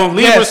album.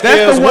 Libra Yes, that's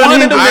Scales, the one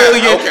one in a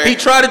million. okay. He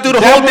tried to do the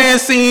That whole was-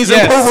 dance scenes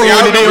yes. in Peru See, I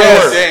and it remember didn't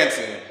him work.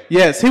 dancing.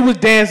 Yes, he was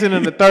dancing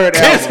in the third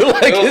album.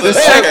 Like It was his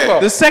the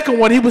second. The second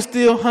one, he was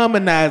still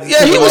harmonizing.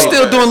 Yeah, he was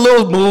still doing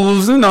little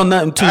moves,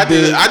 nothing too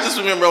big. I just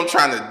remember him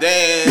trying to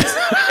dance,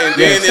 and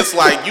then it's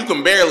like you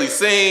can barely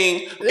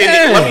sing. And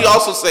Yeah. let me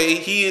also say,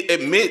 he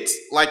admits,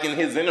 like in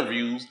his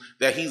interviews,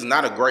 that he's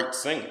not a great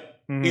singer.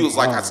 He was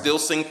like, I still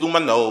sing through my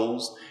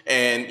nose,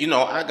 and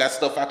I got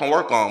stuff I can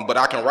work on, but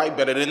I can write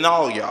better than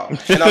all y'all,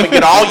 and I'm gonna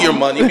get all your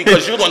money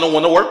because you're gonna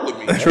want to work with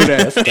me. True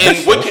that.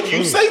 And what can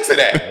you say to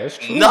that? That's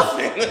true.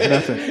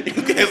 Nothing.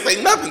 You can't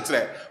say nothing to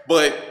that.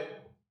 But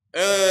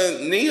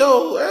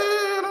Neo,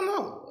 I don't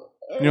know.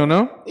 You don't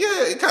know?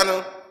 Yeah, it kind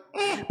of.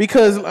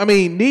 Because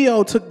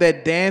Neo took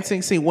that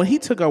dancing scene when he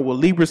took out with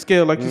Libra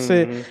Scale, like you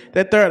said,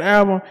 that third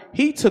album.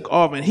 He took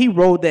off and he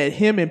rode that.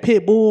 Him and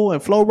Pitbull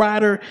and Flo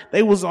Rida,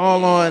 they was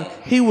all on.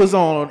 He was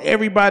on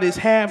everybody's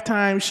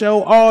halftime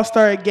show,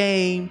 All-Star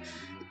Game,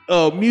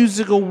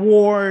 music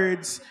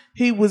awards.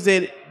 He was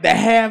at the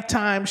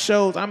halftime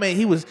shows.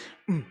 He was.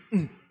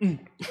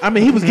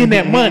 He was getting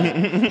that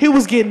money. He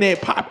was getting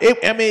that pop.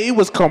 It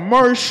was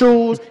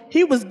commercials.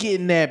 He was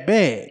getting that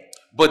bag.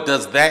 But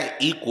does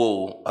that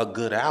equal a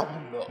good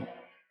album, though?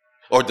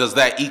 Or does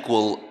that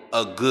equal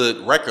a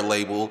good record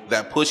label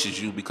that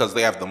pushes you because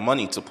they have the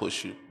money to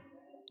push you?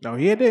 No,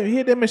 he had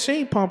that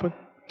machine pumping.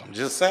 I'm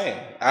just saying.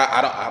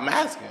 I'm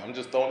asking. I'm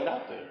just throwing it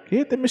out there. He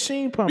had the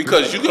machine pumping.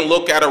 Because you can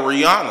look at a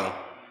Rihanna.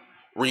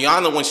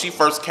 Rihanna, when she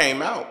first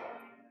came out,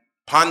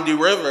 Pondy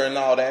River and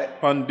all that.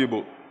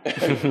 Pondible.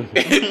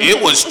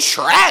 It was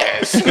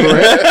trash.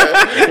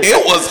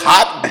 It was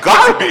hot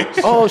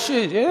garbage. Oh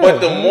shit, yeah. But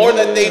the more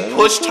that they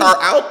pushed her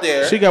out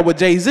there, she got with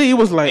Jay-Z. It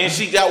was like, and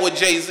she got with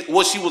Jay-Z.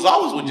 Well, she was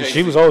always with Jay-Z.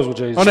 She was always with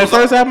Jay-Z. on that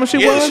first album, she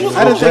was. she was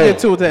I didn't always- think it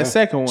too with that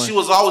second one. She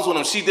was always with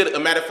him. She did. A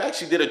matter of fact,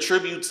 she did a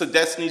tribute to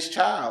Destiny's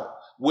Child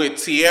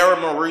with Tierra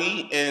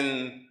Marie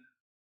and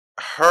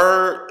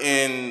her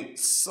and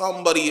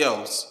somebody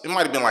else. It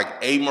might have been like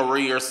A.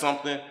 Marie or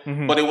something,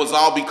 but it was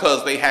all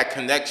because they had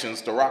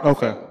connections to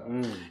Rockefeller.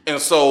 And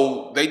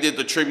so they did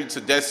the tribute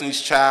to Destiny's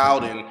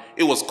Child, and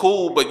it was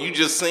cool, but you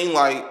just seemed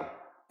like,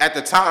 at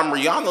the time,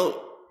 Rihanna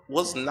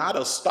was not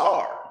a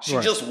star. She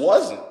just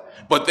wasn't.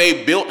 But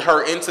they built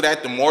her into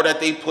that. The more that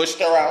they pushed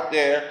her out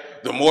there,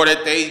 the more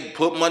that they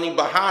put money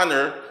behind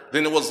her,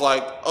 then it was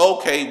like,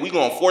 okay, we're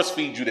going to force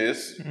feed you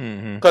this.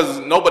 Because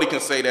nobody can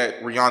say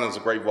that Rihanna's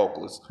a great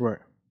vocalist. Right.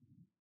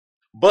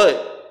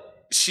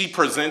 But she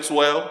presents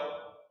well.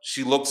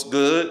 She looks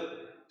good.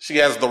 She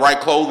has the right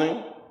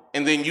clothing.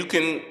 And then you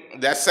can,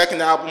 that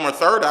second album or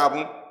third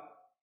album,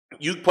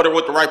 you put her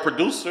with the right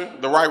producer,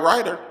 the right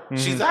writer,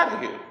 she's out of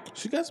here.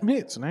 She got some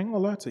hits, and I ain't gonna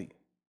lie to you.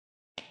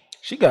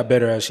 She got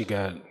better as she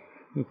got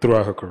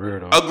throughout her career,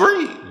 though.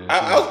 Agreed.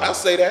 I'll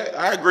say that.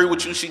 I agree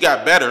with you. She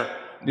got better.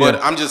 But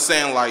I'm just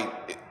saying,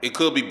 like, it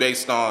could be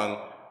based on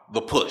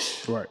the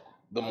push. Right.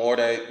 The more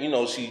that,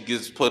 she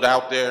gets put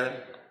out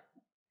there,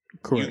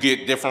 Correct. you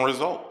get different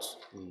results.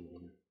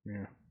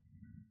 Yeah.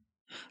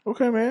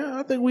 Okay, man.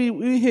 I think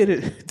we hit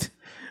it.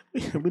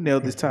 We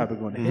nailed this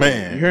topic on the head.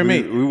 Man, You hear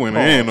me? We went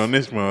in on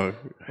this mug.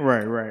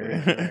 Right.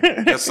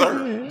 Yes,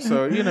 sir.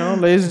 So,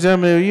 ladies and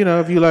gentlemen,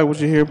 if you like what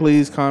you hear,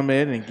 please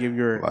comment and give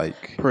your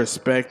Like,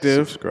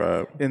 perspective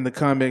subscribe. in the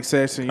comment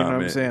section. You know what I'm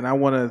Comment. saying? I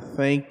want to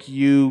thank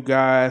you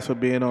guys for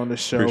being on the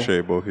show.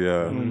 Appreciate both of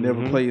y'all.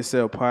 Never Play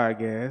Yourself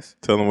podcast.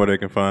 Tell them where they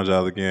can find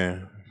y'all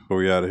again before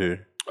we out of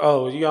here.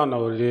 Oh, y'all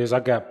know what it is. I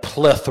got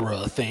plethora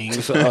of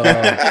things. You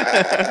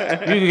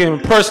can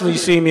personally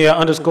see me at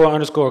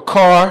 __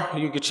 Carr.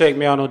 You can check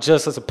me out on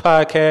Just As a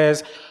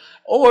Podcast,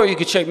 or you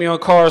can check me on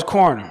Carr's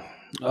Corner.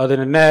 Other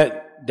than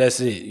that, that's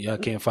it. Y'all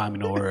can't find me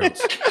nowhere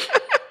else.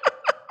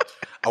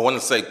 I want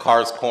to say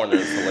Carr's Corner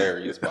is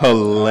hilarious.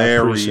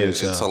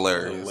 Hilarious. It's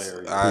hilarious.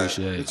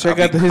 Appreciate it. Check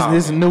out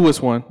his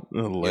newest one.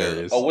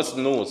 Hilarious. Oh, what's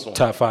the newest one?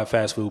 Top 5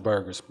 fast food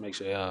burgers. Make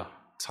sure y'all.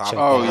 Top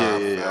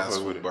fast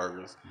food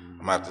burgers. I'm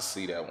gonna have to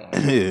see that one.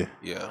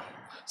 Yeah.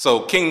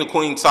 So King the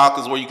Queen Talk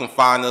is where you can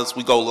find us.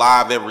 We go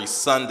live every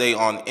Sunday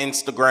on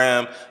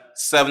Instagram,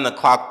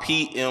 7:00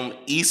 p.m.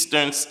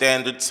 Eastern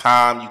Standard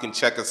Time. You can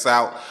check us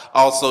out.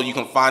 Also, you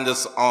can find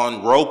us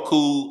on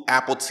Roku,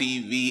 Apple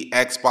TV,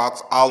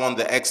 Xbox, all on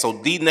the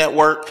XOD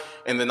network,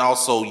 and then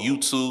also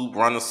YouTube.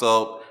 Run us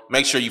up.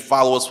 Make sure you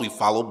follow us. We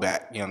follow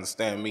back. You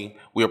understand me?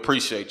 We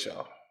appreciate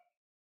y'all.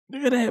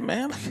 Look at that,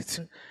 man.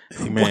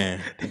 Hey, man.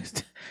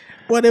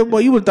 Boy,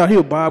 you would have thought he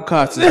was Bob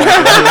Costas. You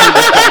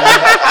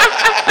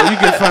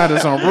can find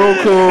us on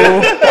Roku.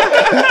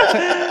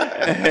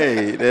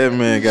 Hey, that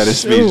man got his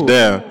speech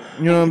down.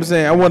 You know what I'm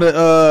saying? I want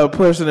to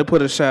personally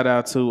put a shout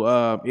out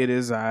to It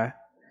Is I.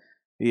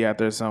 He out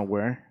there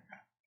somewhere.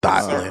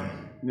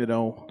 You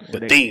know.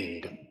 The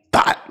thing.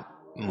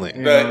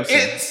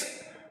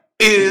 It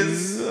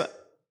is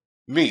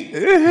me. I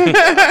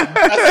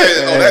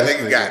said, that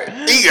nigga got it.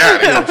 He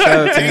got it.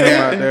 Shout out to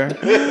him out there.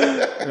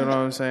 You know what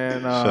I'm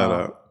saying? Shout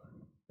out.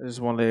 I just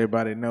want to let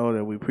everybody know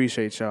that we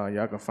appreciate y'all.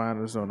 Y'all can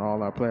find us on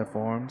all our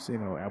platforms. You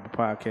know, Apple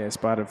Podcasts,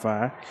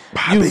 Spotify,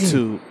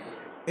 YouTube,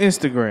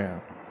 Instagram.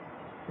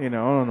 You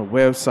know, on the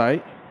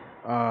website.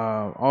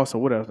 Also,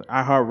 what else?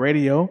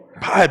 iHeartRadio.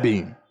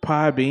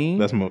 Podbean.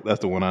 That's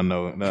the one I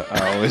know.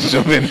 I always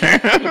jump in there.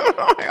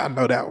 I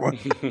know that one.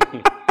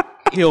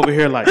 He over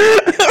here like.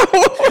 Let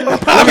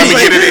me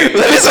get it in.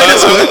 Let me say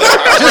this one.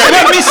 Just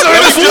let me say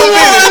this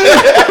one.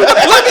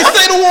 Let me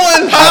say the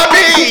one.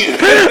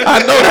 I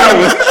know that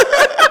one.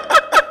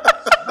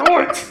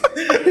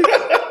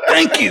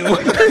 Thank you.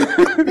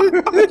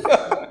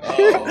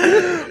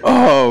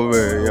 Oh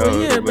man, yo,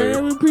 yeah,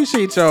 man, we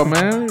appreciate y'all,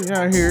 man.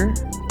 Y'all here.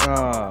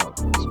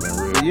 It's been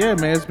real. Yeah,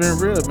 man, it's been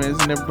real, man.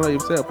 It's Never Play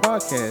Yourself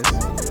podcast.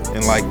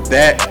 And like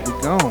that, We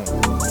gone.